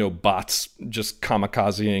 you know, bots just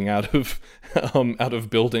kamikazing out of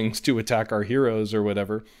buildings to attack our heroes or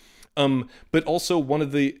whatever, but also one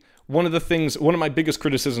of my biggest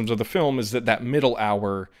criticisms of the film is that middle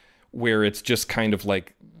hour where it's just kind of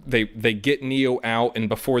like they get Neo out, and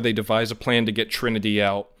before they devise a plan to get Trinity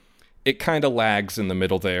out, it kind of lags in the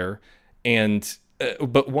middle there. And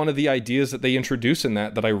but one of the ideas that they introduce in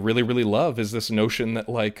that I really, really love is this notion that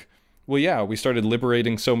like, well, yeah, we started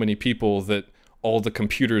liberating so many people that all the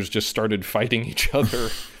computers just started fighting each other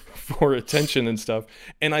for attention and stuff.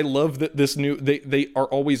 And I love that they are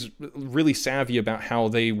always really savvy about how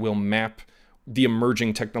they will map the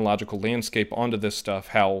emerging technological landscape onto this stuff.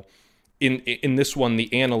 How in this one,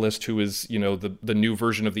 the analyst, who is, you know, the new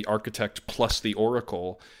version of the architect plus the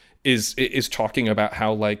Oracle, is talking about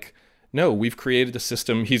how like, no, we've created a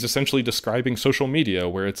system. He's essentially describing social media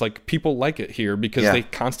where it's like people like it here because they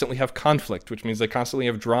constantly have conflict, which means they constantly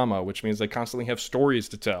have drama, which means they constantly have stories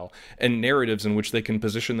to tell and narratives in which they can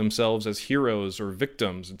position themselves as heroes or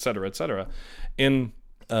victims, et cetera, et cetera. And,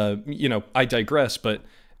 you know, I digress, but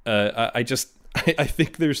I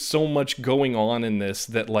think there's so much going on in this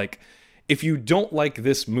that like, if you don't like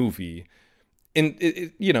this movie,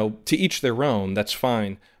 and you know, to each their own, that's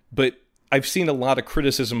fine. But I've seen a lot of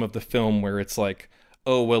criticism of the film where it's like,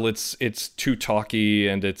 oh, well, it's too talky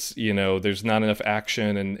and it's, you know, there's not enough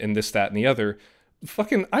action and this, that, and the other.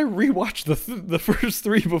 Fucking, I rewatched the first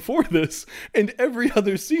three before this, and every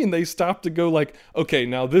other scene they stop to go like, okay,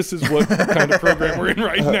 now this is what kind of program we're in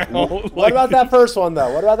right now. What about that first one,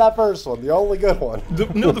 though? What about that first one? The only good one.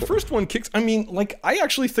 The first one kicks. I mean, like, I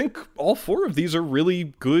actually think all four of these are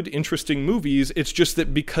really good, interesting movies. It's just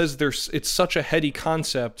that because it's such a heady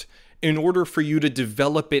concept, in order for you to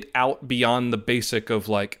develop it out beyond the basic of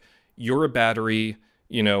like, you're a battery,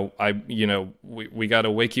 you know, we got to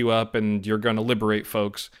wake you up and you're going to liberate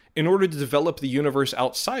folks. In order to develop the universe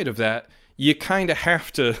outside of that, you kind of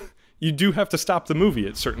have to, you do have to stop the movie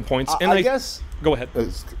at certain points. And I guess, go ahead.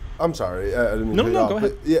 I'm sorry. I didn't mean to go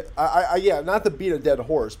ahead. Yeah, not to beat a dead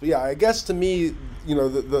horse, but yeah, I guess to me, you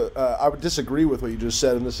know, I would disagree with what you just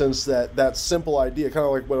said in the sense that simple idea, kind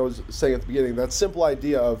of like what I was saying at the beginning, that simple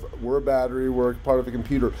idea of we're a battery, we're part of a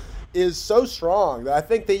computer, is so strong that I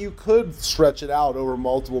think that you could stretch it out over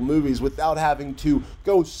multiple movies without having to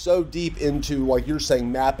go so deep into, like you're saying,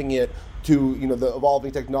 mapping it to, you know, the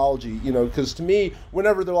evolving technology, you know, because to me,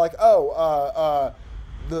 whenever they're like, the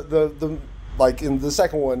like in the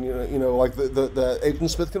second one, you know, like the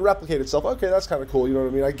Agent Smith can replicate itself. Okay, that's kind of cool. You know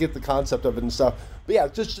what I mean? I get the concept of it and stuff. But yeah,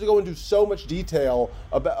 just to go into so much detail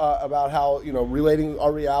about how, you know, relating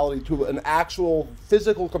our reality to an actual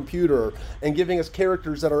physical computer and giving us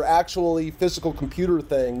characters that are actually physical computer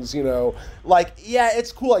things, you know, like, yeah,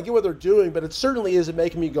 it's cool. I get what they're doing, but it certainly isn't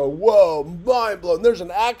making me go, whoa, mind blown. There's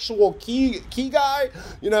an actual key guy,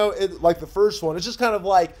 you know, like the first one. It's just kind of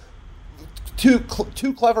like,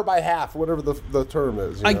 too clever by half, whatever the term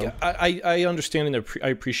is. You know? I understand and I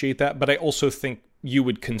appreciate that, but I also think you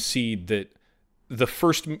would concede that the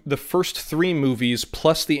first three movies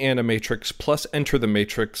plus the Animatrix plus Enter the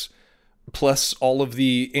Matrix plus all of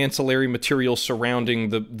the ancillary material surrounding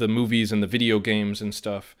the movies and the video games and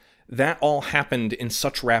stuff, that all happened in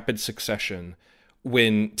such rapid succession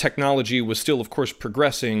when technology was still, of course,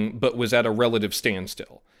 progressing, but was at a relative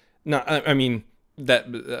standstill. Now, I mean, that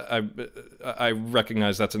I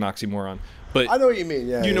recognize that's an oxymoron, but I know what you mean.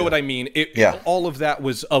 Yeah, you know what I mean. All of that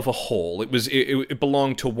was of a whole. It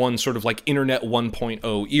belonged to one sort of like Internet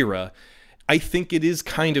 1.0 era. I think it is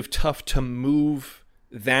kind of tough to move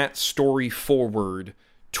that story forward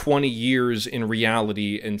 20 years in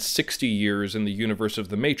reality and 60 years in the universe of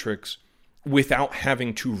the Matrix without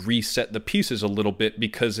having to reset the pieces a little bit,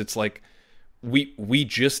 because it's like you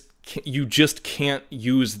just can't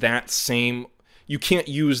use that same. You can't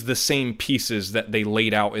use the same pieces that they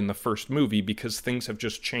laid out in the first movie because things have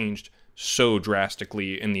just changed so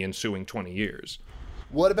drastically in the ensuing 20 years.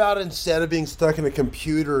 What about instead of being stuck in a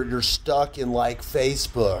computer, you're stuck in like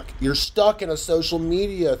Facebook? You're stuck in a social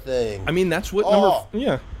media thing. I mean, that's what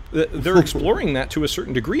they're exploring that to a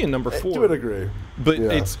certain degree in number 4. To a degree. But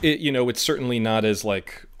it's certainly not as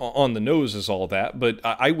like on the nose as all that. But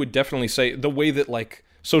I would definitely say the way that like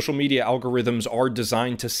social media algorithms are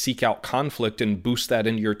designed to seek out conflict and boost that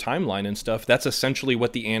into your timeline and stuff, that's essentially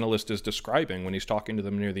what the analyst is describing when he's talking to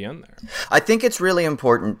them near the end there. I think it's really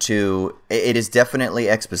important it is definitely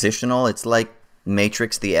expositional. It's like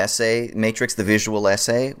Matrix the visual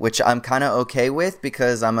essay, which I'm kind of okay with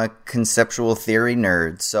because I'm a conceptual theory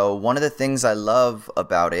nerd. So one of the things I love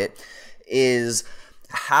about it is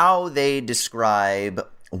how they describe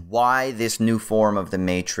why this new form of the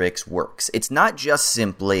Matrix works. It's not just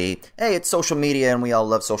simply, hey, it's social media and we all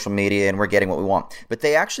love social media and we're getting what we want. But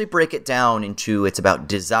they actually break it down into it's about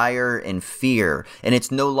desire and fear. And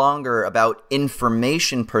it's no longer about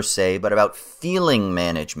information per se, but about feeling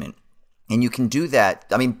management. And you can do that.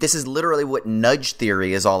 I mean, this is literally what nudge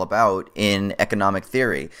theory is all about in economic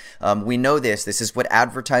theory. We know this. This is what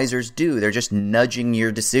advertisers do. They're just nudging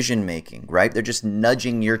your decision making, right? They're just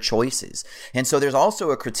nudging your choices. And so there's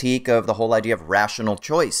also a critique of the whole idea of rational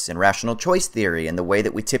choice and rational choice theory and the way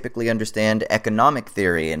that we typically understand economic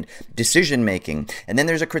theory and decision making. And then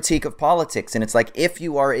there's a critique of politics. And it's like, if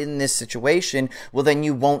you are in this situation, well, then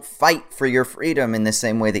you won't fight for your freedom in the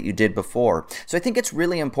same way that you did before. So I think it's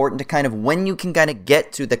really important to kind of, when you can kind of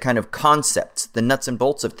get to the kind of concepts, the nuts and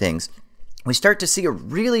bolts of things, we start to see a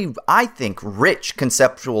really, I think, rich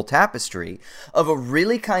conceptual tapestry of a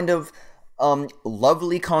really kind of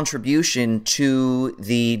lovely contribution to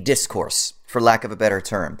the discourse, for lack of a better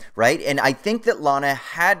term, right? And I think that Lana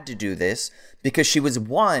had to do this because she was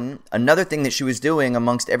another thing that she was doing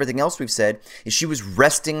amongst everything else we've said is she was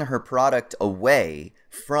wresting her product away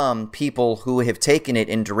from people who have taken it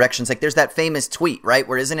in directions. Like there's that famous tweet, right?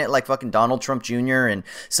 Where isn't it like fucking Donald Trump Jr. and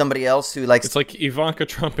somebody else who like... It's like Ivanka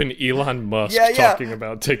Trump and Elon Musk talking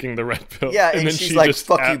about taking the red pill. Yeah, and then she's like,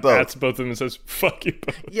 fuck you both. That's both of them and says, fuck you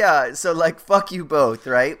both. Yeah, so like, fuck you both,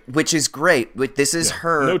 right? Which is great. This is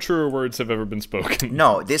her... No truer words have ever been spoken.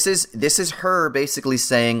 No, this is her basically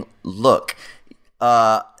saying, look,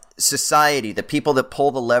 society, the people that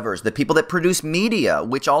pull the levers, the people that produce media,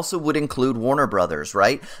 which also would include Warner Brothers,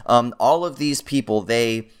 right? All of these people,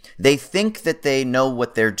 they think that they know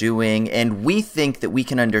what they're doing, and we think that we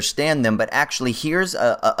can understand them, but actually here's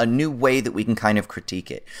a new way that we can kind of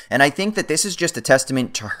critique it. And I think that this is just a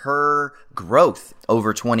testament to her growth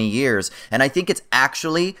over 20 years, and I think it's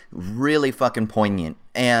actually really fucking poignant.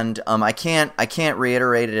 And I can't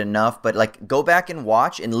reiterate it enough, but like go back and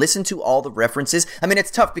watch and listen to all the references. I mean,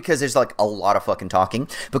 it's tough because there's like a lot of fucking talking,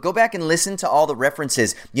 but go back and listen to all the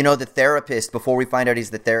references. You know, the therapist, before we find out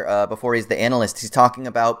before he's the analyst, he's talking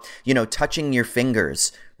about, you know, touching your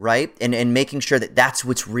fingers, right? And making sure that that's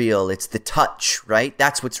what's real. It's the touch, right?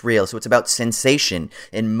 That's what's real. So it's about sensation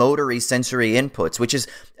and motory sensory inputs, which is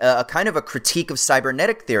a kind of a critique of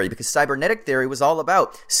cybernetic theory, because cybernetic theory was all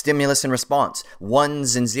about stimulus and response, ones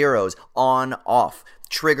and zeros, on, off,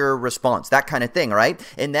 trigger, response, that kind of thing, right?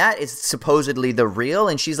 And that is supposedly the real.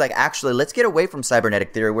 And she's like, actually, let's get away from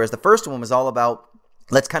cybernetic theory, whereas the first one was all about,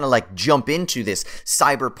 let's kind of like jump into this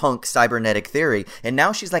cyberpunk cybernetic theory. And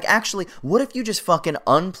now she's like, actually, what if you just fucking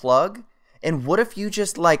unplug? And what if you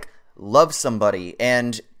just like love somebody?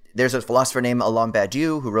 And there's a philosopher named Alain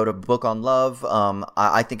Badiou who wrote a book on love.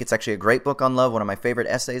 I think it's actually a great book on love, one of my favorite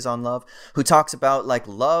essays on love, who talks about like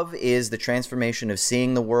love is the transformation of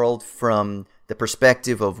seeing the world from the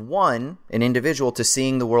perspective of one, an individual, to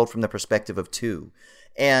seeing the world from the perspective of two.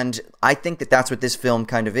 And I think that that's what this film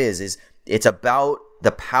kind of is it's about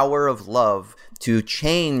the power of love to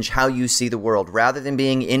change how you see the world, rather than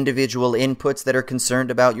being individual inputs that are concerned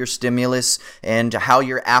about your stimulus and how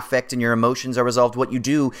your affect and your emotions are resolved. What you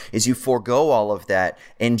do is you forego all of that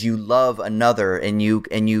and you love another, and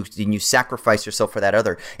you sacrifice yourself for that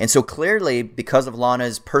other. And so clearly, because of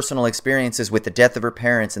Lana's personal experiences with the death of her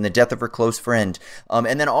parents and the death of her close friend,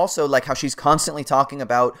 and then also like how she's constantly talking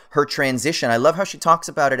about her transition. I love how she talks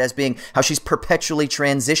about it as being how she's perpetually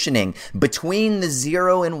transitioning between the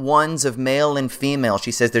zero and ones of male and female.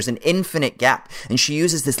 She says there's an infinite gap, and she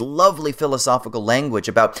uses this lovely philosophical language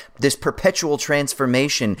about this perpetual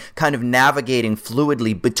transformation, kind of navigating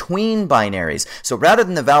fluidly between binaries. So rather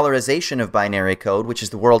than the valorization of binary code, which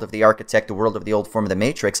is the world of the architect, the world of the old form of the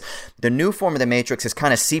Matrix, the new form of the Matrix has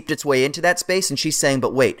kind of seeped its way into that space, and she's saying,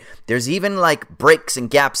 but wait, there's even like breaks and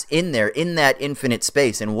gaps in there, in that infinite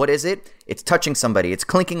space. And what is it? it's touching somebody, it's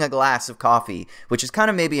clinking a glass of coffee, which is kind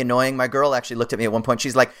of maybe annoying. My girl actually looked at me at one point.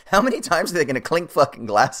 She's like, how many times are they going to clink fucking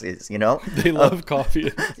glasses, you know? They love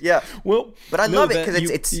coffee. Yeah. Well, but I love it because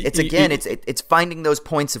it's finding those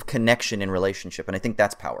points of connection in relationship, and I think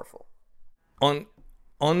that's powerful.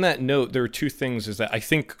 On that note, there are two things. Is that I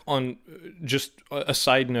think, on just a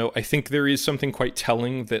side note, I think there is something quite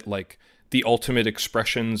telling that, like, the ultimate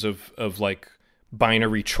expressions of like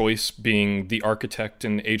binary choice being the architect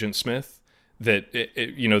and Agent Smith, that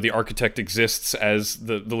the architect exists as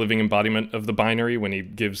the living embodiment of the binary when he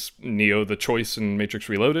gives Neo the choice in Matrix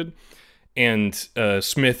Reloaded, and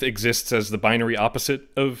Smith exists as the binary opposite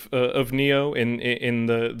of Neo in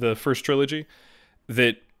the first trilogy.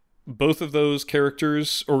 That both of those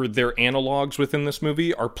characters, or their analogs within this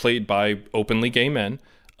movie, are played by openly gay men.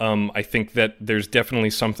 I think that there's definitely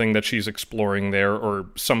something that she's exploring there, or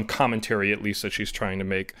some commentary at least that she's trying to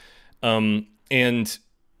make. And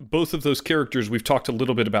both of those characters, we've talked a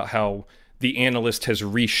little bit about how the analyst has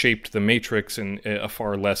reshaped the Matrix in a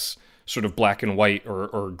far less sort of black and white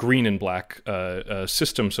or green and black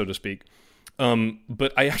system, so to speak.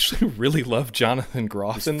 But I actually really love Jonathan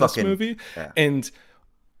Groff in this movie. Yeah. And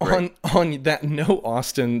on that note,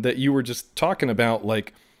 Austin, that you were just talking about,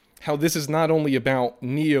 like, how this is not only about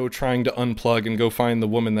Neo trying to unplug and go find the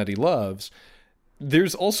woman that he loves,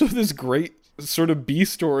 there's also this great sort of B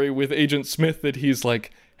story with Agent Smith that he's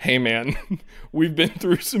like, hey man, we've been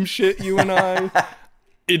through some shit, you and I.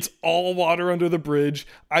 It's all water under the bridge.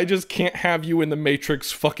 I just can't have you in the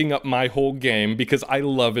Matrix fucking up my whole game because I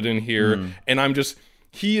love it in here. And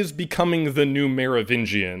he is becoming the new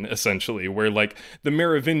Merovingian, essentially, where, like, the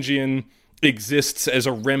Merovingian exists as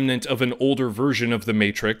a remnant of an older version of the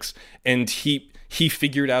Matrix, and he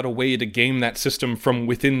figured out a way to game that system from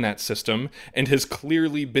within that system, and has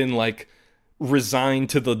clearly been, like, resigned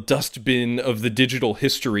to the dustbin of the digital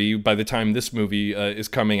history by the time this movie is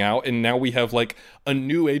coming out. And now we have, like, a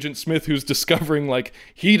new Agent Smith who's discovering, like,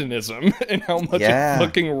 hedonism and how much it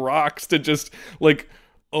fucking rocks to just, like,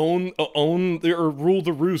 own or rule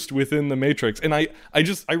the roost within the Matrix. And I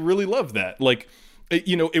really love that. Like,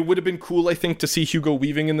 it would have been cool, I think, to see Hugo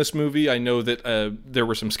Weaving in this movie. I know that there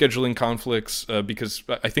were some scheduling conflicts because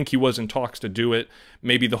I think he was in talks to do it.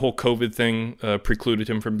 Maybe the whole COVID thing precluded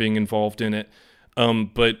him from being involved in it.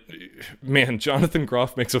 But man, Jonathan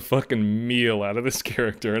Groff makes a fucking meal out of this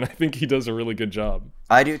character, and I think he does a really good job.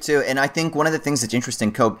 I do too, and I think one of the things that's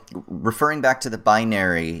interesting, referring back to the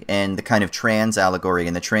binary and the kind of trans allegory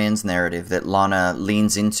and the trans narrative that Lana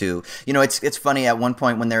leans into. It's funny at one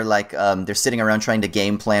point when they're like they're sitting around trying to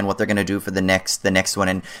game plan what they're going to do for the next one,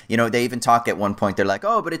 and they even talk at one point. They're like,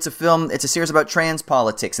 oh, but it's a series about trans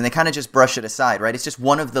politics, and they kind of just brush it aside, right? It's just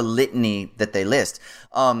one of the litany that they list.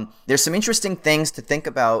 There's some interesting things to think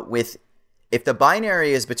about with if the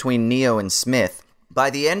binary is between Neo and Smith. By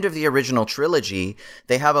the end of the original trilogy,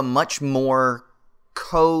 they have a much more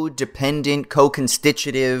codependent,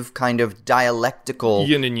 co-constitutive, kind of dialectical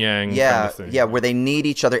yin and yang kind of thing. Yeah, where they need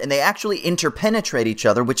each other, and they actually interpenetrate each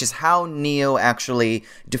other, which is how Neo actually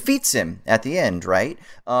defeats him at the end, right?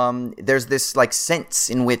 There's this, like, sense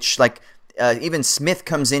in which, like, even Smith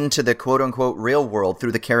comes into the quote-unquote real world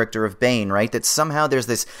through the character of Bane, right? That somehow there's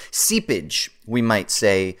this seepage, we might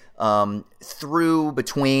say, through,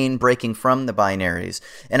 between, breaking from the binaries.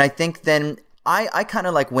 And I think then I kind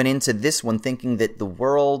of, like, went into this one thinking that the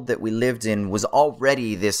world that we lived in was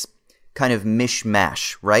already this kind of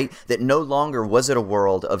mishmash, right? That no longer was it a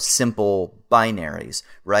world of simple binaries,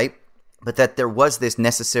 right? But that there was this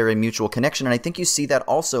necessary mutual connection. And I think you see that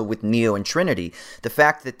also with Neo and Trinity. The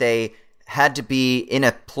fact that they had to be in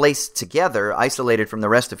a place together, isolated from the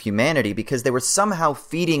rest of humanity, because they were somehow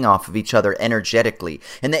feeding off of each other energetically.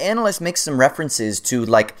 And the analyst makes some references to,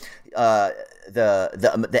 like,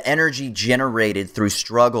 the energy generated through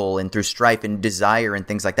struggle and through strife and desire and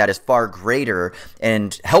things like that is far greater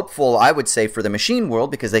and helpful, I would say, for the machine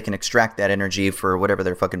world, because they can extract that energy for whatever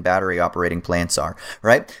their fucking battery operating plants are,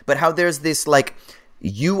 right? But how there's this, like,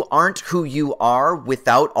 you aren't who you are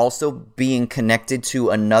without also being connected to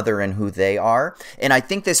another and who they are. And I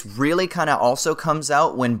think this really kind of also comes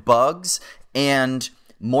out when Bugs and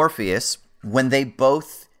Morpheus, when they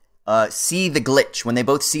both see the glitch, when they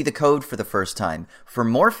both see the code for the first time. For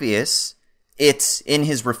Morpheus, it's in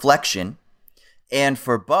his reflection, and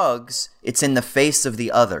for Bugs, it's in the face of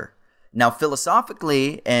the other. Now,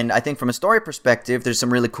 philosophically, and I think from a story perspective, there's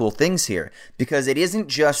some really cool things here, because it isn't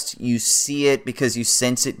just you see it because you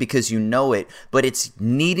sense it because you know it, but it's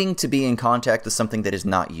needing to be in contact with something that is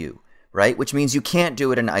not you, right? Which means you can't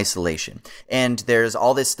do it in isolation. And there's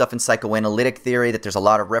all this stuff in psychoanalytic theory that there's a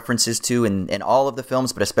lot of references to in all of the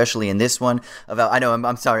films, but especially in this one. About, I know,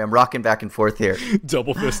 I'm sorry, I'm rocking back and forth here.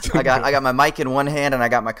 Double fist. I got my mic in one hand and I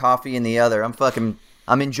got my coffee in the other.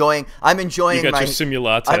 I'm enjoying you got your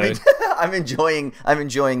simulate. I'm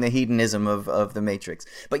enjoying the hedonism of the Matrix.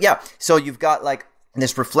 But yeah, so you've got like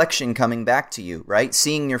this reflection coming back to you, right?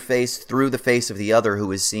 Seeing your face through the face of the other who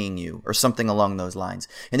is seeing you, or something along those lines.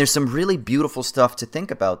 And there's some really beautiful stuff to think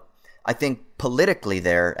about, I think, politically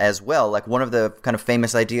there as well. Like, one of the kind of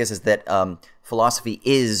famous ideas is that philosophy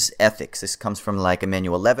is ethics. This comes from like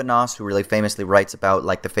Emmanuel Levinas, who really famously writes about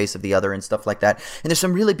like the face of the other and stuff like that. And there's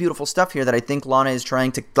some really beautiful stuff here that I think Lana is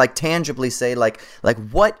trying to like tangibly say, like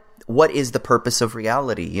what is the purpose of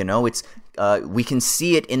reality? You know, it's we can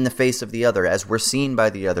see it in the face of the other as we're seen by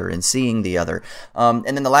the other and seeing the other. And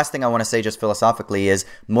then the last thing I want to say just philosophically is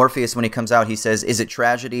Morpheus, when he comes out, he says, is it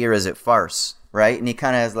tragedy or is it farce? Right? And he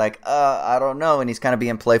kind of is like, I don't know. And he's kind of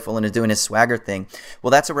being playful and is doing his swagger thing. Well,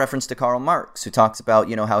 that's a reference to Karl Marx, who talks about,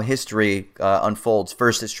 you know, how history unfolds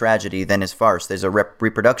first as tragedy, then as farce. There's a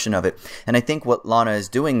reproduction of it. And I think what Lana is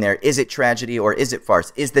doing there, is it tragedy or is it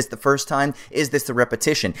farce? Is this the first time? Is this the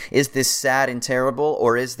repetition? Is this sad and terrible?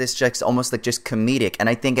 Or is this just almost like just comedic? And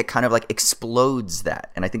I think it kind of like explodes that.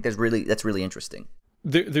 And I think that's really interesting.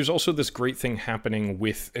 There's also this great thing happening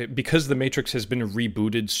with, because The Matrix has been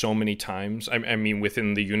rebooted so many times. I mean,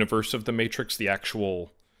 within the universe of The Matrix, the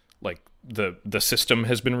actual, like, the system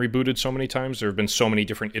has been rebooted so many times. There have been so many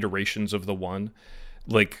different iterations of the one.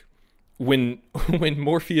 Like, when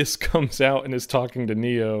Morpheus comes out and is talking to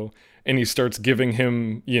Neo, and he starts giving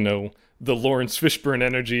him, you know, the Lawrence Fishburne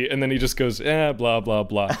energy, and then he just goes, blah, blah,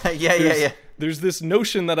 blah. Yeah. There's this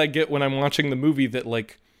notion that I get when I'm watching the movie that,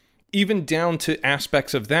 like, even down to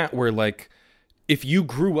aspects of that where, like, if you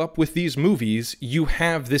grew up with these movies, you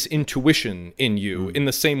have this intuition in you, in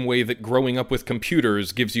the same way that growing up with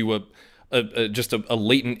computers gives you a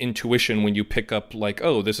latent intuition when you pick up, like,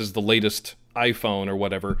 oh, this is the latest iPhone or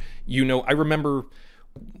whatever. You know, I remember,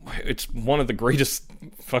 it's one of the greatest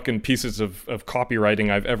fucking pieces of copywriting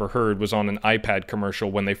I've ever heard was on an iPad commercial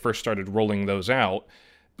when they first started rolling those out.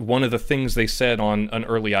 One of the things they said on an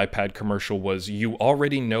early iPad commercial was, you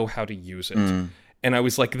already know how to use it. And I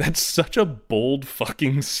was like, that's such a bold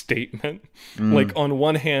fucking statement. Like, on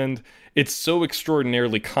one hand, it's so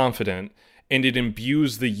extraordinarily confident, and it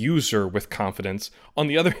imbues the user with confidence. On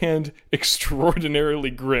the other hand, extraordinarily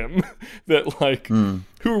grim. That, like, who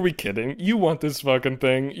are we kidding? You want this fucking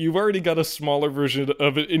thing. You've already got a smaller version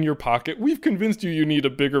of it in your pocket. We've convinced you need a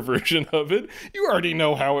bigger version of it. You already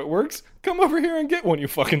know how it works. Come over here and get one, you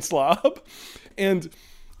fucking slob. And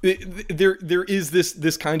there is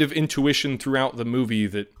this kind of intuition throughout the movie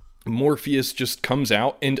that Morpheus just comes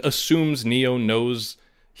out and assumes Neo knows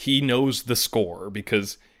the score,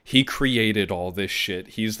 because he created all this shit.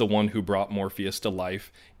 He's the one who brought Morpheus to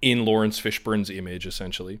life in Lawrence Fishburne's image,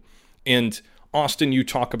 essentially. And Austin, you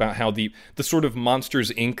talk about how the sort of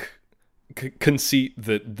Monsters, Inc. Conceit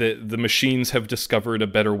that the machines have discovered a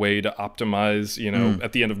better way to optimize, you know,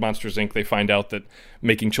 at the end of Monsters, Inc., they find out that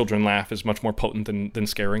making children laugh is much more potent than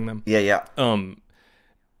scaring them. Yeah.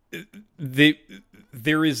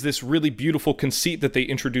 There is this really beautiful conceit that they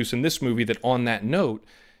introduce in this movie that, on that note,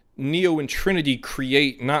 Neo and Trinity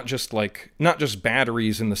create not just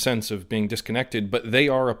batteries in the sense of being disconnected, but they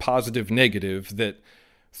are a positive negative that,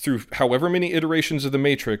 through however many iterations of the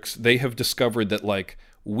Matrix, they have discovered that, like,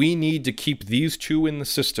 we need to keep these two in the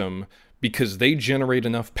system because they generate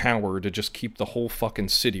enough power to just keep the whole fucking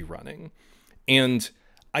city running. And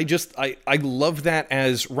I love that,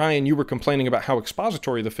 as Ryan, you were complaining about how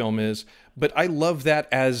expository the film is, but I love that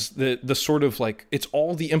as the sort of, like, it's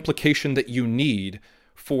all the implication that you need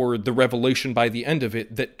for the revelation by the end of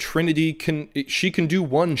it, that Trinity can do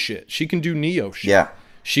one shit. She can do Neo shit. Yeah.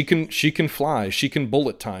 She can fly, she can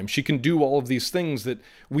bullet time, she can do all of these things that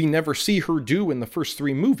we never see her do in the first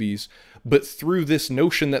three movies, but through this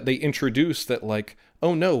notion that they introduce that, like,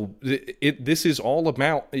 oh no, this is all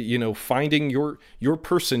about, you know, finding your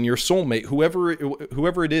person, your soulmate,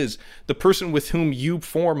 whoever it is, the person with whom you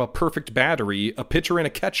form a perfect battery, a pitcher and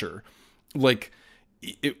a catcher. Like,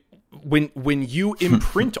 when you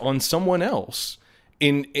imprint on someone else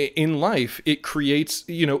in life, it creates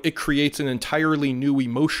an entirely new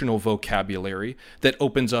emotional vocabulary that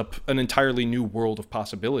opens up an entirely new world of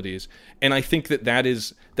possibilities. And I think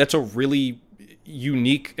that's a really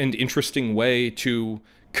unique and interesting way to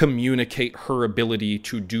communicate her ability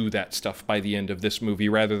to do that stuff by the end of this movie,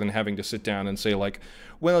 rather than having to sit down and say like,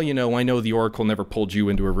 well, you know, I know the Oracle never pulled you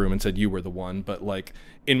into a room and said you were the one, but like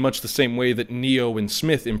in much the same way that Neo and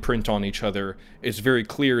Smith imprint on each other, it's very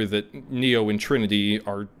clear that Neo and Trinity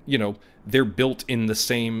are, you know, they're built in the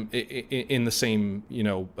same you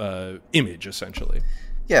know, image essentially.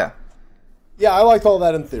 Yeah. Yeah, I liked all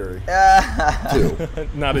that in theory, too.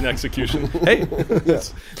 Not in execution. Hey,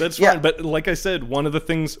 that's fine. Yeah. But like I said, one of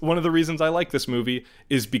the reasons I like this movie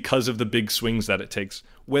is because of the big swings that it takes.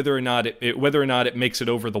 Whether or not it makes it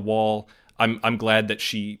over the wall, I'm glad that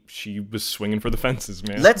she was swinging for the fences,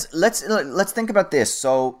 man. Let's think about this.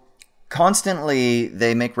 So constantly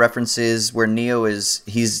they make references where Neo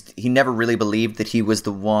he never really believed that he was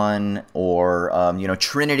the one, or you know,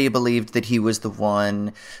 Trinity believed that he was the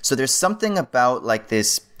one. So there's something about like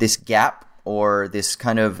this gap, or this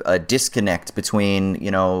kind of disconnect between, you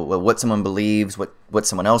know, what someone believes, what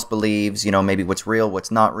someone else believes, you know, maybe what's real,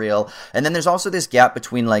 what's not real. And then there's also this gap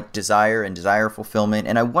between like desire and desire fulfillment.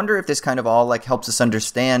 And I wonder if this kind of all like helps us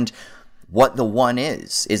understand what the one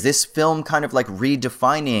is. Is this film kind of like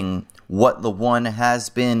redefining what the one has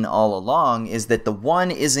been all along? Is that the one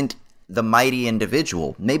isn't the mighty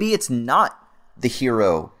individual? Maybe it's not the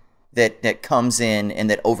hero that comes in and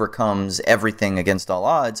that overcomes everything against all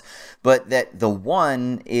odds, but that the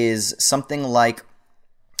one is something like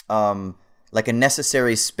a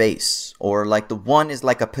necessary space, or like the one is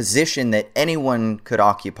like a position that anyone could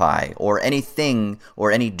occupy, or anything or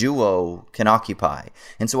any duo can occupy.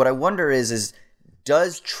 And so what I wonder is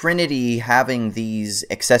does Trinity having these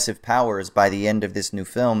excessive powers by the end of this new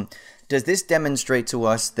film, does this demonstrate to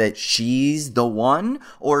us that she's the one,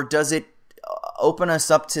 or does it open us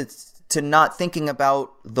up to not thinking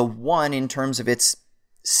about the one in terms of its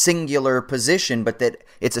singular position, but that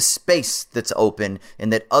it's a space that's open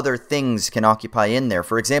and that other things can occupy in there?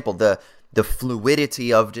 For example, the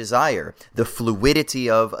fluidity of desire, the fluidity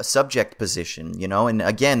of a subject position, you know? And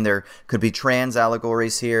again, there could be trans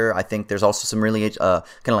allegories here. I think there's also some really kind of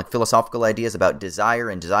like philosophical ideas about desire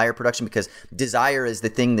and desire production, because desire is the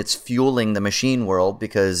thing that's fueling the machine world,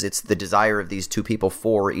 because it's the desire of these two people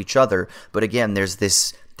for each other. But again, there's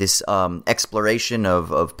this exploration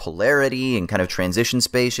of polarity and kind of transition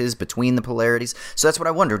spaces between the polarities. So that's what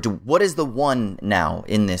I wonder. What is the one now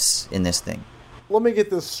in this thing? Let me get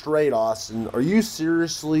this straight, Austin. Are you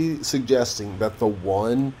seriously suggesting that the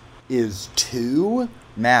one is 2?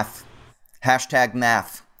 Math. Hashtag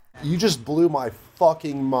math. You just blew my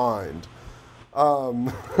fucking mind.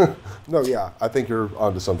 No, yeah, I think you're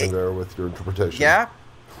onto something there with your interpretation. Yeah?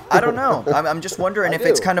 I don't know. I'm just wondering if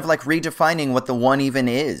it's kind of like redefining what the one even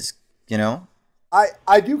is, you know?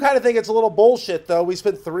 I do kind of think it's a little bullshit, though. We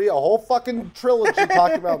spent a whole fucking trilogy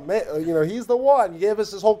talking about, you know, he's the one. You gave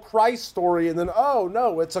us this whole Christ story, and then, oh,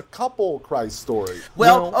 no, it's a couple Christ story.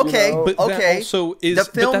 Well, okay, you know? But that also is, the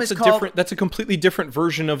film that's is called... that's a completely different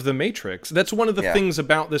version of The Matrix. That's one of the things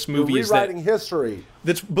about this movie. You're rewriting history.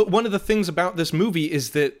 But one of the things about this movie is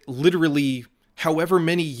that literally, however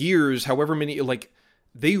many, like,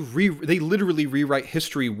 they literally rewrite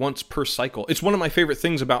history once per cycle. It's one of my favorite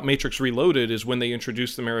things about Matrix Reloaded is when they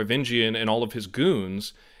introduce the Merovingian and all of his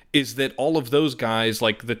goons, is that all of those guys,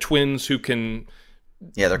 like the twins who can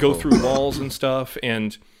go through walls and stuff,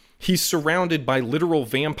 and he's surrounded by literal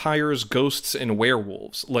vampires, ghosts, and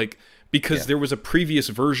werewolves. Like, because there was a previous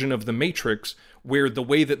version of the Matrix where the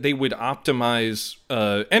way that they would optimize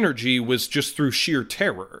energy was just through sheer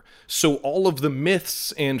terror. So all of the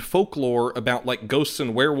myths and folklore about like ghosts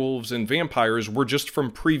and werewolves and vampires were just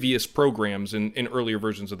from previous programs in earlier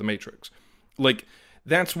versions of the Matrix. Like,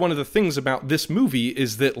 that's one of the things about this movie,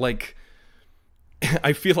 is that like,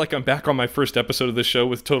 I feel like I'm back on my first episode of the show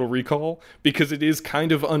with Total Recall, because it is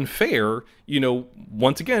kind of unfair, you know,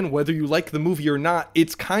 once again, whether you like the movie or not,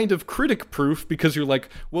 it's kind of critic-proof, because you're like,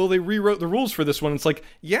 well, they rewrote the rules for this one. It's like,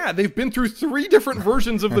 yeah, they've been through 3 different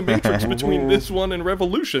versions of the Matrix between this one and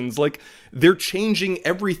Revolutions. Like, they're changing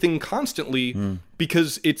everything constantly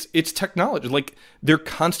because it's technology. Like, they're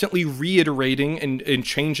constantly reiterating and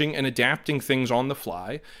changing and adapting things on the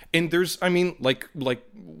fly. And there's, I mean, like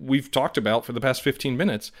we've talked about for the past 15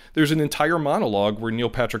 minutes, there's an entire monologue where Neil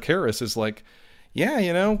Patrick Harris is like, yeah,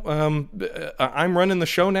 you know, I'm running the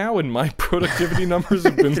show now and my productivity numbers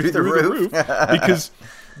have been through the roof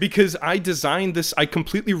because I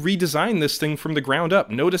completely redesigned this thing from the ground up.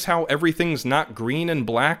 Notice how everything's not green and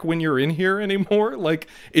black when you're in here anymore. Like,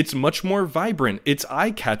 it's much more vibrant. It's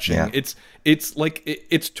eye-catching. Yeah. It's like,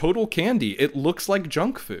 it's total candy. It looks like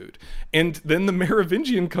junk food. And then the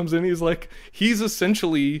Merovingian comes in. He's like, he's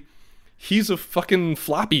essentially he's a fucking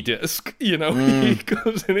floppy disk, you know? He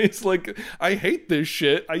goes and he's like, I hate this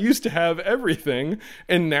shit. I used to have everything,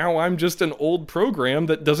 and now I'm just an old program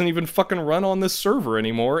that doesn't even fucking run on this server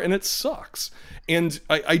anymore, and it sucks. And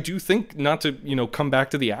I do think, not to, you know, come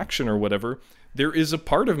back to the action or whatever, there is a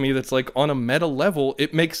part of me that's like, on a meta level,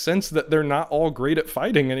 it makes sense that they're not all great at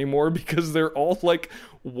fighting anymore because they're all like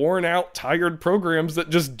worn out, tired programs that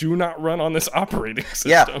just do not run on this operating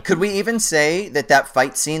system. Yeah, could we even say that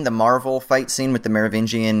fight scene, the Marvel fight scene with the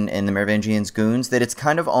Merovingian and the Merovingian's goons, that it's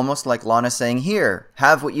kind of almost like Lana saying, here,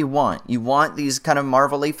 have what you want. You want these kind of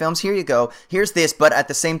Marvel-y films? Here you go. Here's this, but at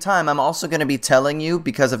the same time, I'm also going to be telling you,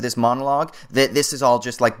 because of this monologue, that this is all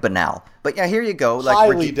just like banal. But yeah, here you go. Like,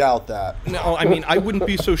 highly doubt that. No, I mean, I wouldn't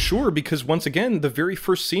be so sure, because once again, the very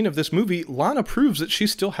first scene of this movie, Lana proves that she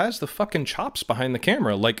still has the fucking chops behind the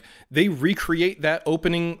camera. Like, they recreate the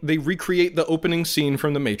opening scene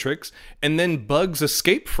from The Matrix, and then Bugs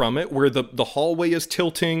escape from it, where the hallway is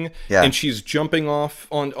tilting, and she's jumping off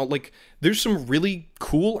on, like, there's some really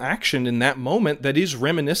cool action in that moment that is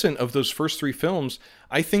reminiscent of those first three films.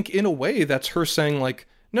 I think in a way that's her saying, like,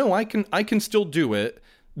 no, I can still do it.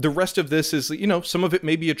 The rest of this is, you know, some of it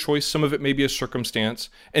may be a choice, some of it may be a circumstance,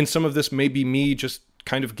 and some of this may be me just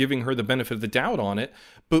kind of giving her the benefit of the doubt on it.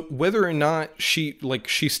 But whether or not she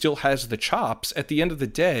still has the chops, at the end of the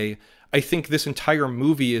day, I think this entire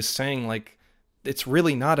movie is saying, like, it's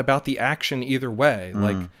really not about the action either way.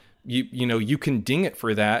 Like, you know, you can ding it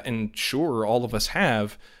for that, and sure, all of us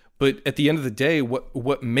have. But at the end of the day,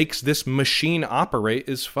 what makes this machine operate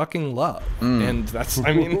is fucking love. And that's,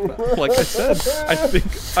 I mean, like I said,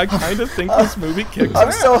 I kind of think this movie kicks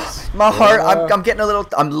ass.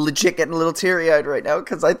 I'm legit getting a little teary-eyed right now,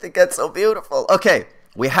 because I think that's so beautiful. Okay,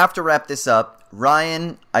 we have to wrap this up.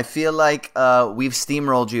 Ryan, I feel like we've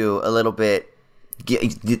steamrolled you a little bit.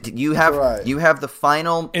 You have the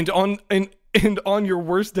final... And on your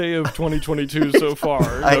worst day of 2022 so far,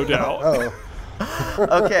 no doubt. Oh.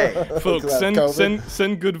 Okay. Folks,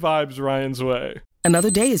 send good vibes Ryan's way. Another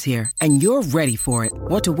day is here, and you're ready for it.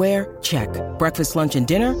 What to wear? Check. Breakfast, lunch, and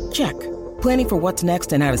dinner? Check. Planning for what's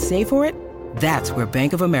next and how to save for it? That's where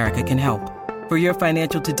Bank of America can help. For your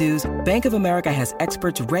financial to-dos, Bank of America has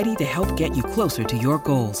experts ready to help get you closer to your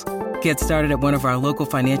goals. Get started at one of our local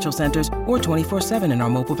financial centers or 24/7 in our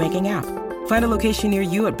mobile banking app. Find a location near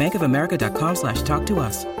you at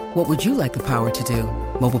bankofamerica.com/talktous. What would you like the power to do?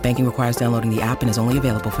 Mobile banking requires downloading the app and is only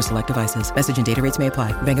available for select devices. Message and data rates may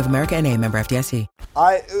apply. Bank of America NA, member FDIC.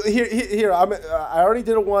 I already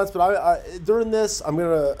did it once, but during this, I'm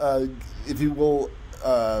gonna, if you will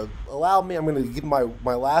allow me, I'm gonna give my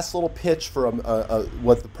last little pitch for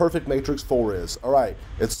what the perfect Matrix 4 is. All right,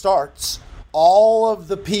 it starts. All of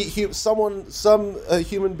the some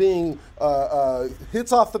human being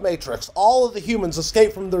hits off the Matrix. All of the humans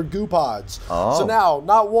escape from their goo pods. Oh. So now,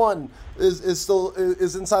 not one is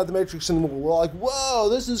inside the Matrix anymore. We're like, whoa,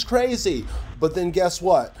 this is crazy. But then guess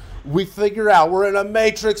what? We figure out we're in a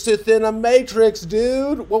matrix within a matrix,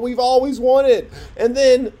 dude. What we've always wanted. And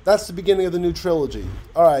then that's the beginning of the new trilogy.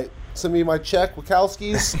 All right, send me my check,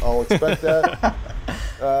 Wachowskis. I'll expect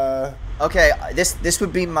that. Okay, this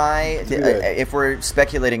would be my... if we're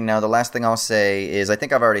speculating now, the last thing I'll say is, I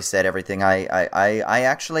think I've already said everything. I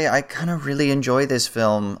kind of really enjoy this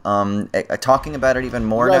film. Talking about it even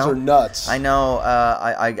more now. You guys are nuts. I know.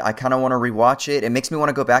 I kind of want to rewatch it. It makes me want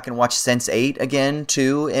to go back and watch Sense8 again,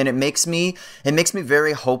 too. And it makes me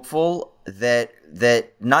very hopeful that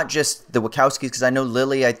not just the Wachowskis, because I know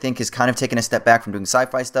Lily, I think, is kind of taking a step back from doing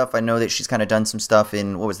sci-fi stuff. I know that she's kind of done some stuff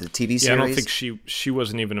in, what was it, the TV series? Yeah, I don't think she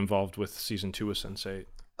wasn't even involved with season 2 of Sense8.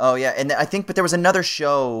 Oh yeah, and I think, but there was another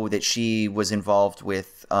show that she was involved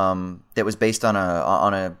with that was based on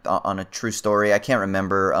a true story. I can't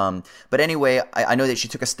remember. But anyway, I know that she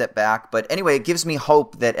took a step back. But anyway, it gives me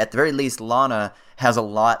hope that at the very least, Lana has a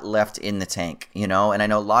lot left in the tank, you know? And I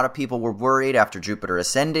know a lot of people were worried after Jupiter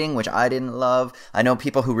Ascending, which I didn't love. I know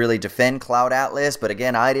people who really defend Cloud Atlas, but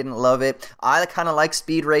again, I didn't love it. I kind of like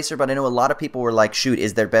Speed Racer, but I know a lot of people were like, shoot,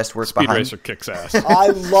 is their best work behind... Speed Racer kicks ass. I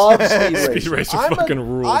love Speed Racer. Speed Racer fucking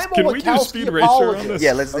rules. Can we do Speed Racer on this?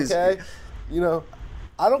 Yeah, let's do okay? You know,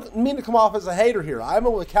 I don't mean to come off as a hater here. I'm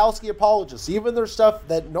a Wachowski apologist. Even there's stuff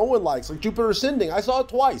that no one likes, like Jupiter Ascending. I saw it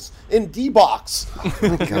twice in D-Box.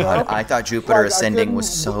 God, I thought Jupiter Ascending was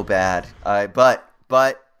so bad. But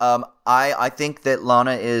I think that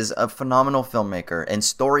Lana is a phenomenal filmmaker and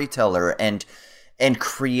storyteller and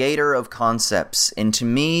creator of concepts. And to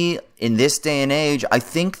me, in this day and age, I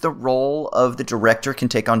think the role of the director can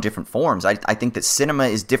take on different forms. I think that cinema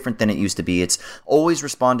is different than it used to be. It's always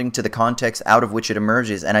responding to the context out of which it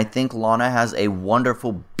emerges. And I think Lana has a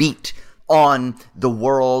wonderful beat on the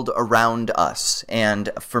world around us. And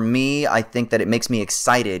for me, I think that it makes me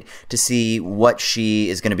excited to see what she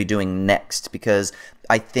is going to be doing next, because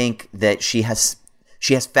I think that she has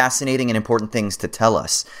fascinating and important things to tell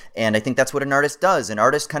us. And I think that's what an artist does. An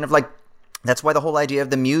artist kind of like, that's why the whole idea of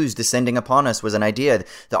the muse descending upon us was an idea.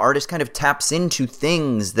 The artist kind of taps into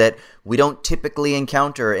things that we don't typically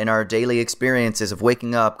encounter in our daily experiences of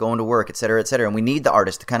waking up, going to work, et cetera, et cetera. And we need the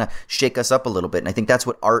artist to kind of shake us up a little bit. And I think that's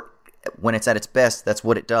what art, when it's at its best, that's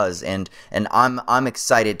what it does. And I'm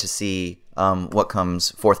excited to see what comes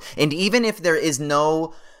forth. And even if there is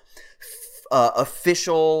no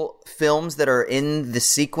official films that are in the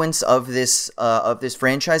sequence of this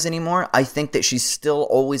franchise anymore, I think that she's still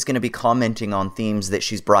always going to be commenting on themes that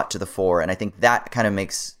she's brought to the fore, and I think that kind of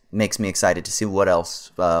makes me excited to see what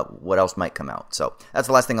else might come out. So that's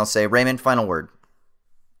the last thing I'll say. Raymond, final word.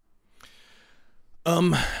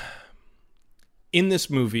 In this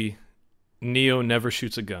movie, Neo never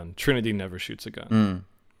shoots a gun. Trinity never shoots a gun.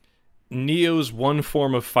 Neo's one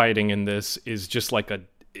form of fighting in this is just like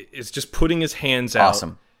it's just putting his hands out.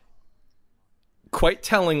 Awesome. Quite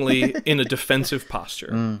tellingly in a defensive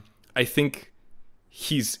posture. I think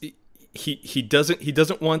he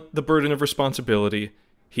doesn't want the burden of responsibility.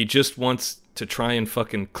 He just wants to try and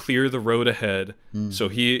fucking clear the road ahead so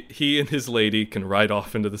he and his lady can ride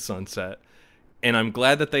off into the sunset. And I'm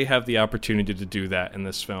glad that they have the opportunity to do that in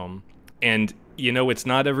this film. And you know, it's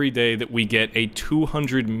not every day that we get a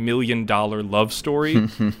 $200 million love story.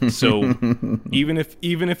 So even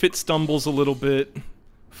if it stumbles a little bit,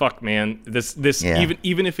 fuck, man, this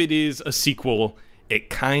even if it is a sequel, it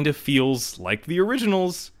kind of feels like the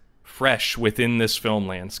originals, fresh within this film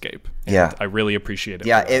landscape. And I really appreciate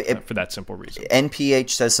it. For that simple reason. NPH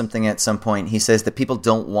says something at some point. He says that people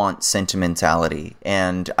don't want sentimentality,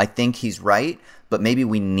 and I think he's right. But maybe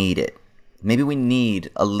we need it. Maybe we need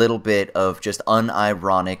a little bit of just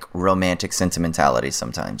unironic romantic sentimentality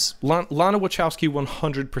sometimes. Lana Wachowski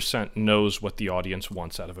 100% knows what the audience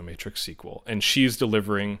wants out of a Matrix sequel, and she's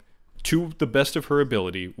delivering, to the best of her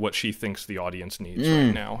ability, what she thinks the audience needs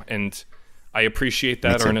right now. And I appreciate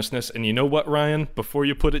that earnestness. And you know what, Ryan? Before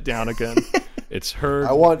you put it down again, it's her.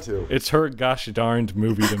 I want to. It's her gosh darned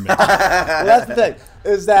movie to make. Well, that's the thing,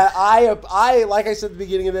 is that I like I said at the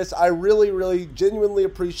beginning of this, I really, really genuinely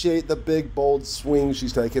appreciate the big, bold swing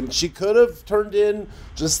she's taken. She could have turned in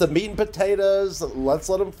just the meat and potatoes, let's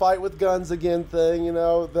let them fight with guns again thing, you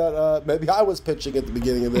know, that maybe I was pitching at the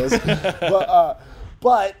beginning of this.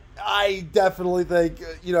 But I definitely think,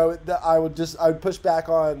 you know, that I would push back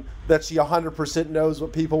on that she 100% knows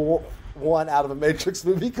what people want out of a Matrix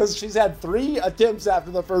movie, because she's had 3 attempts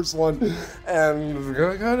after the first one and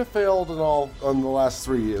kind of failed on the last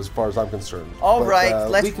 3 as far as I'm concerned. All right,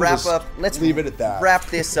 let's wrap up. Let's leave it at that. Wrap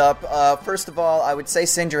this up. First of all, I would say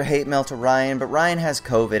send your hate mail to Ryan, but Ryan has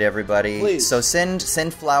COVID, everybody. Please. So send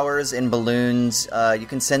flowers and balloons. You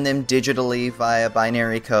can send them digitally via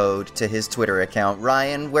binary code to his Twitter account.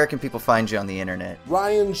 Ryan, where can people find you on the internet?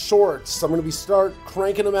 Ryan Shorts. I'm going to start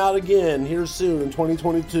cranking them out again here soon in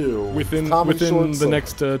 2022. Within the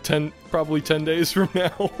next 10 days from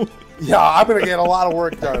now. Yeah, I'm going to get a lot of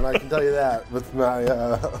work done, I can tell you that, with my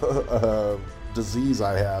disease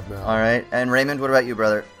I have now. All right. And Raymond, what about you,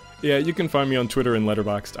 brother? Yeah, you can find me on Twitter and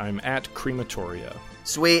Letterboxd. I'm at Crematoria.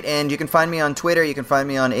 Sweet, and you can find me on Twitter, you can find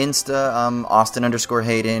me on Insta,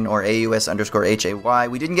 Austin_Hayden or AUS_HAY.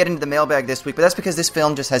 We didn't get into the mailbag this week, but that's because this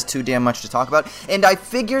film just has too damn much to talk about, and I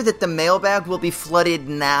figure that the mailbag will be flooded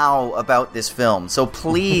now about this film, so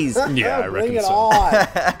please... Yeah, I reckon bring it so. on.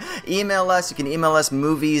 Email us, you can email us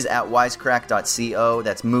movies@wisecrack.co,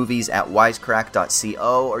 that's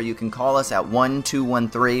movies@wisecrack.co, or you can call us at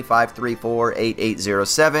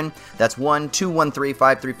 1-213-534-8807, that's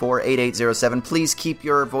 1-213-534-8807. Please keep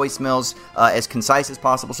your voicemails as concise as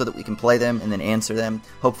possible so that we can play them and then answer them,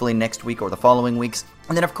 hopefully next week or the following weeks.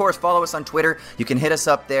 And then, of course, follow us on Twitter. You can hit us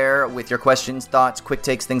up there with your questions, thoughts, quick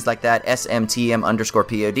takes, things like that,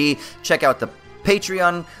 SMTM_POD. Check out the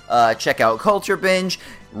Patreon. Check out Culture Binge.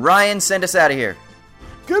 Ryan, send us out of here.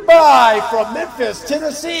 Goodbye from Memphis,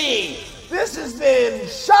 Tennessee. This has been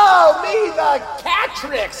Show Me the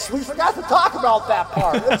Catrix. We forgot to talk about that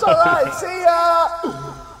part. It's all right. See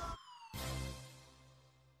ya.